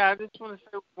ahead. Yeah, I just want to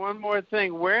say one more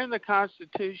thing. Where in the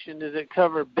Constitution does it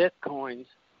cover Bitcoins?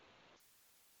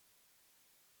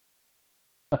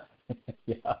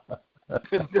 Yeah.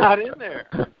 It's not in there.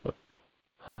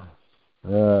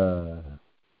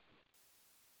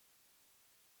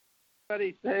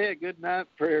 Somebody say a good night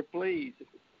prayer, please.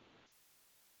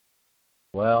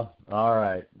 Well, all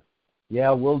right.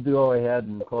 Yeah, we'll go ahead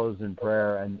and close in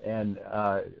prayer. And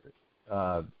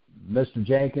Mr.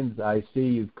 Jenkins, I see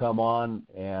you've come on,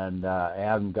 and I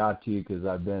haven't got to you because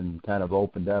I've been kind of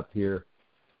opened up here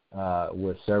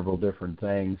with several different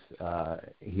things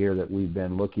here that we've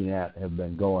been looking at have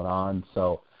been going on.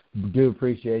 So do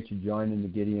appreciate you joining the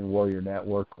Gideon Warrior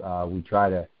Network. We try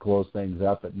to close things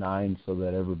up at 9 so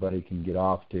that everybody can get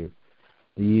off to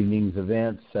the evening's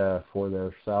events for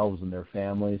themselves and their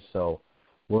families. So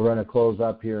we're going to close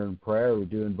up here in prayer. We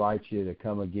do invite you to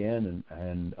come again,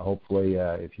 and hopefully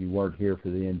if you weren't here for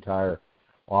the entire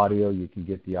audio, you can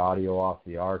get the audio off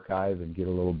the archive and get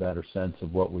a little better sense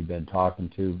of what we've been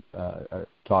talking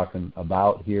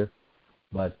about here.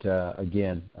 But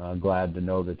again, I'm glad to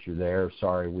know that you're there.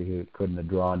 Sorry we couldn't have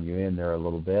drawn you in there a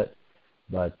little bit.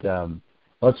 But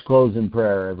let's close in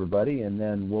prayer, everybody, and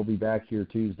then we'll be back here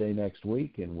Tuesday next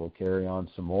week, and we'll carry on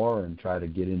some more and try to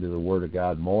get into the Word of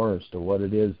God more as to what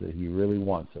it is that he really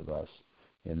wants of us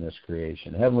in this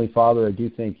creation. Heavenly Father, I do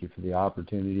thank you for the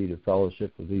opportunity to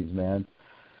fellowship with these men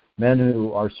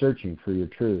who are searching for your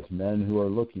truth, men who are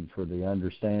looking for the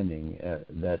understanding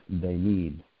that they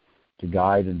need to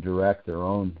guide and direct their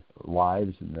own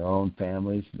lives and their own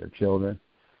families and their children.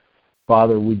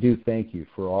 Father, we do thank you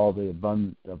for all the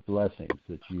abundant blessings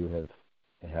that you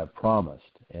have promised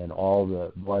and all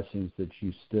the blessings that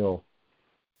you still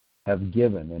have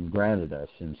given and granted us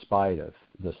in spite of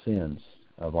the sins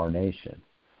of our nation.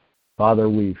 Father,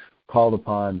 we've called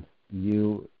upon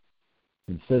you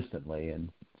consistently and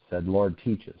said, Lord,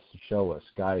 teach us, show us,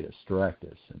 guide us, direct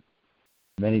us. And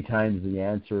many times the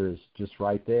answer is just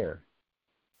right there.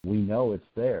 We know it's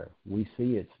there. We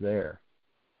see it's there.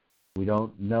 We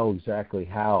don't know exactly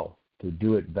how to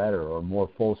do it better or more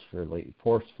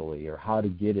forcefully, or how to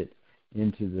get it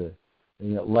into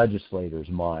the legislator's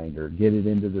mind or get it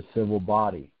into the civil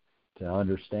body to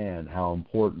understand how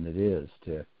important it is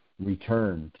to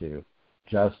return to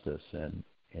justice and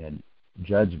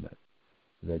judgment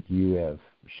that you have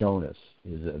shown us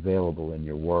is available in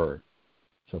your word.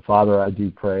 So, Father, I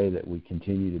do pray that we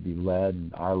continue to be led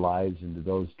in our lives into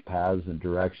those paths and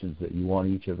directions that you want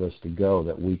each of us to go,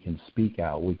 that we can speak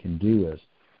out, we can do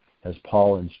as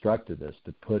Paul instructed us,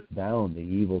 to put down the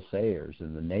evil sayers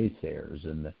and the naysayers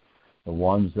and the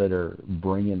ones that are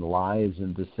bringing lies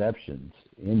and deceptions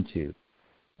into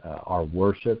our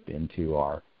worship, into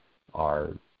our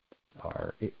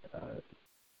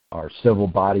civil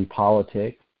body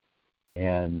politic,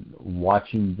 and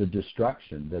watching the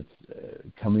destruction that's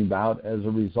coming about as a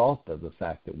result of the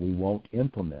fact that we won't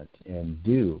implement and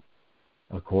do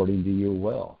according to your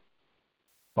will.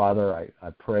 Father, I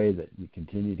pray that you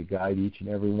continue to guide each and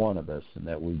every one of us, and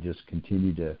that we just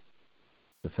continue to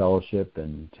fellowship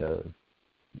and to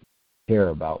care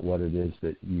about what it is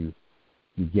that you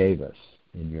gave us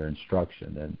in your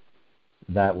instruction, and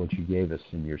that which you gave us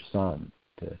in your Son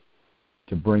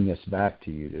to bring us back to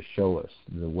you, to show us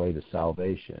the way to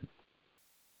salvation.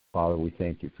 Father, we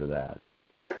thank you for that.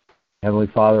 Heavenly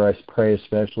Father, I pray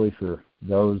especially for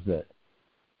those that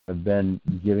have been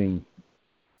giving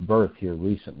birth here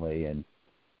recently and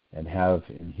have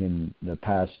in the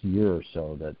past year or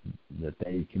so, that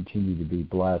they continue to be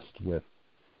blessed with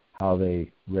how they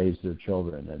raise their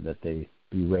children, and that they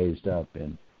be raised up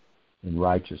in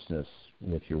righteousness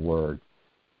with your word.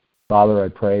 Father, I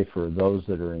pray for those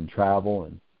that are in travel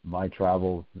and my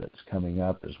travel that's coming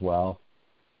up as well.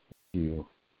 You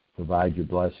provide your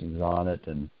blessings on it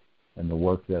and the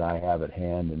work that I have at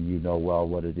hand, and you know well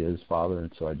what it is, Father,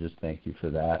 and so I just thank you for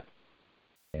that.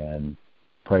 And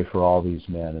pray for all these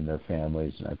men and their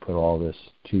families, and I put all this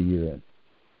to you and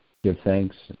give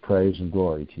thanks, praise, and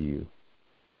glory to you.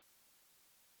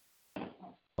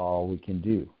 All we can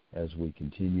do as we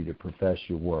continue to profess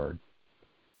your word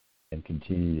and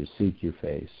continue to seek your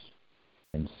face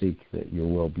and seek that your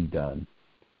will be done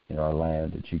in our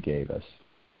land that you gave us.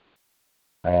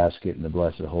 I ask it in the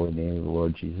blessed holy name of the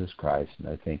Lord Jesus Christ, and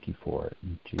I thank you for it.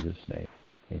 In Jesus' name,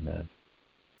 amen.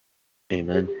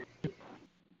 Amen.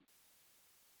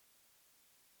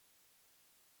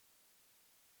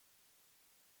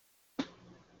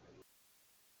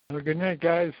 Well, good night,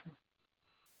 guys.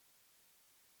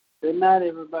 Good night,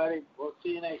 everybody. We'll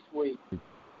see you next week.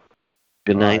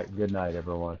 Good night. All right, good night,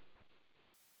 everyone.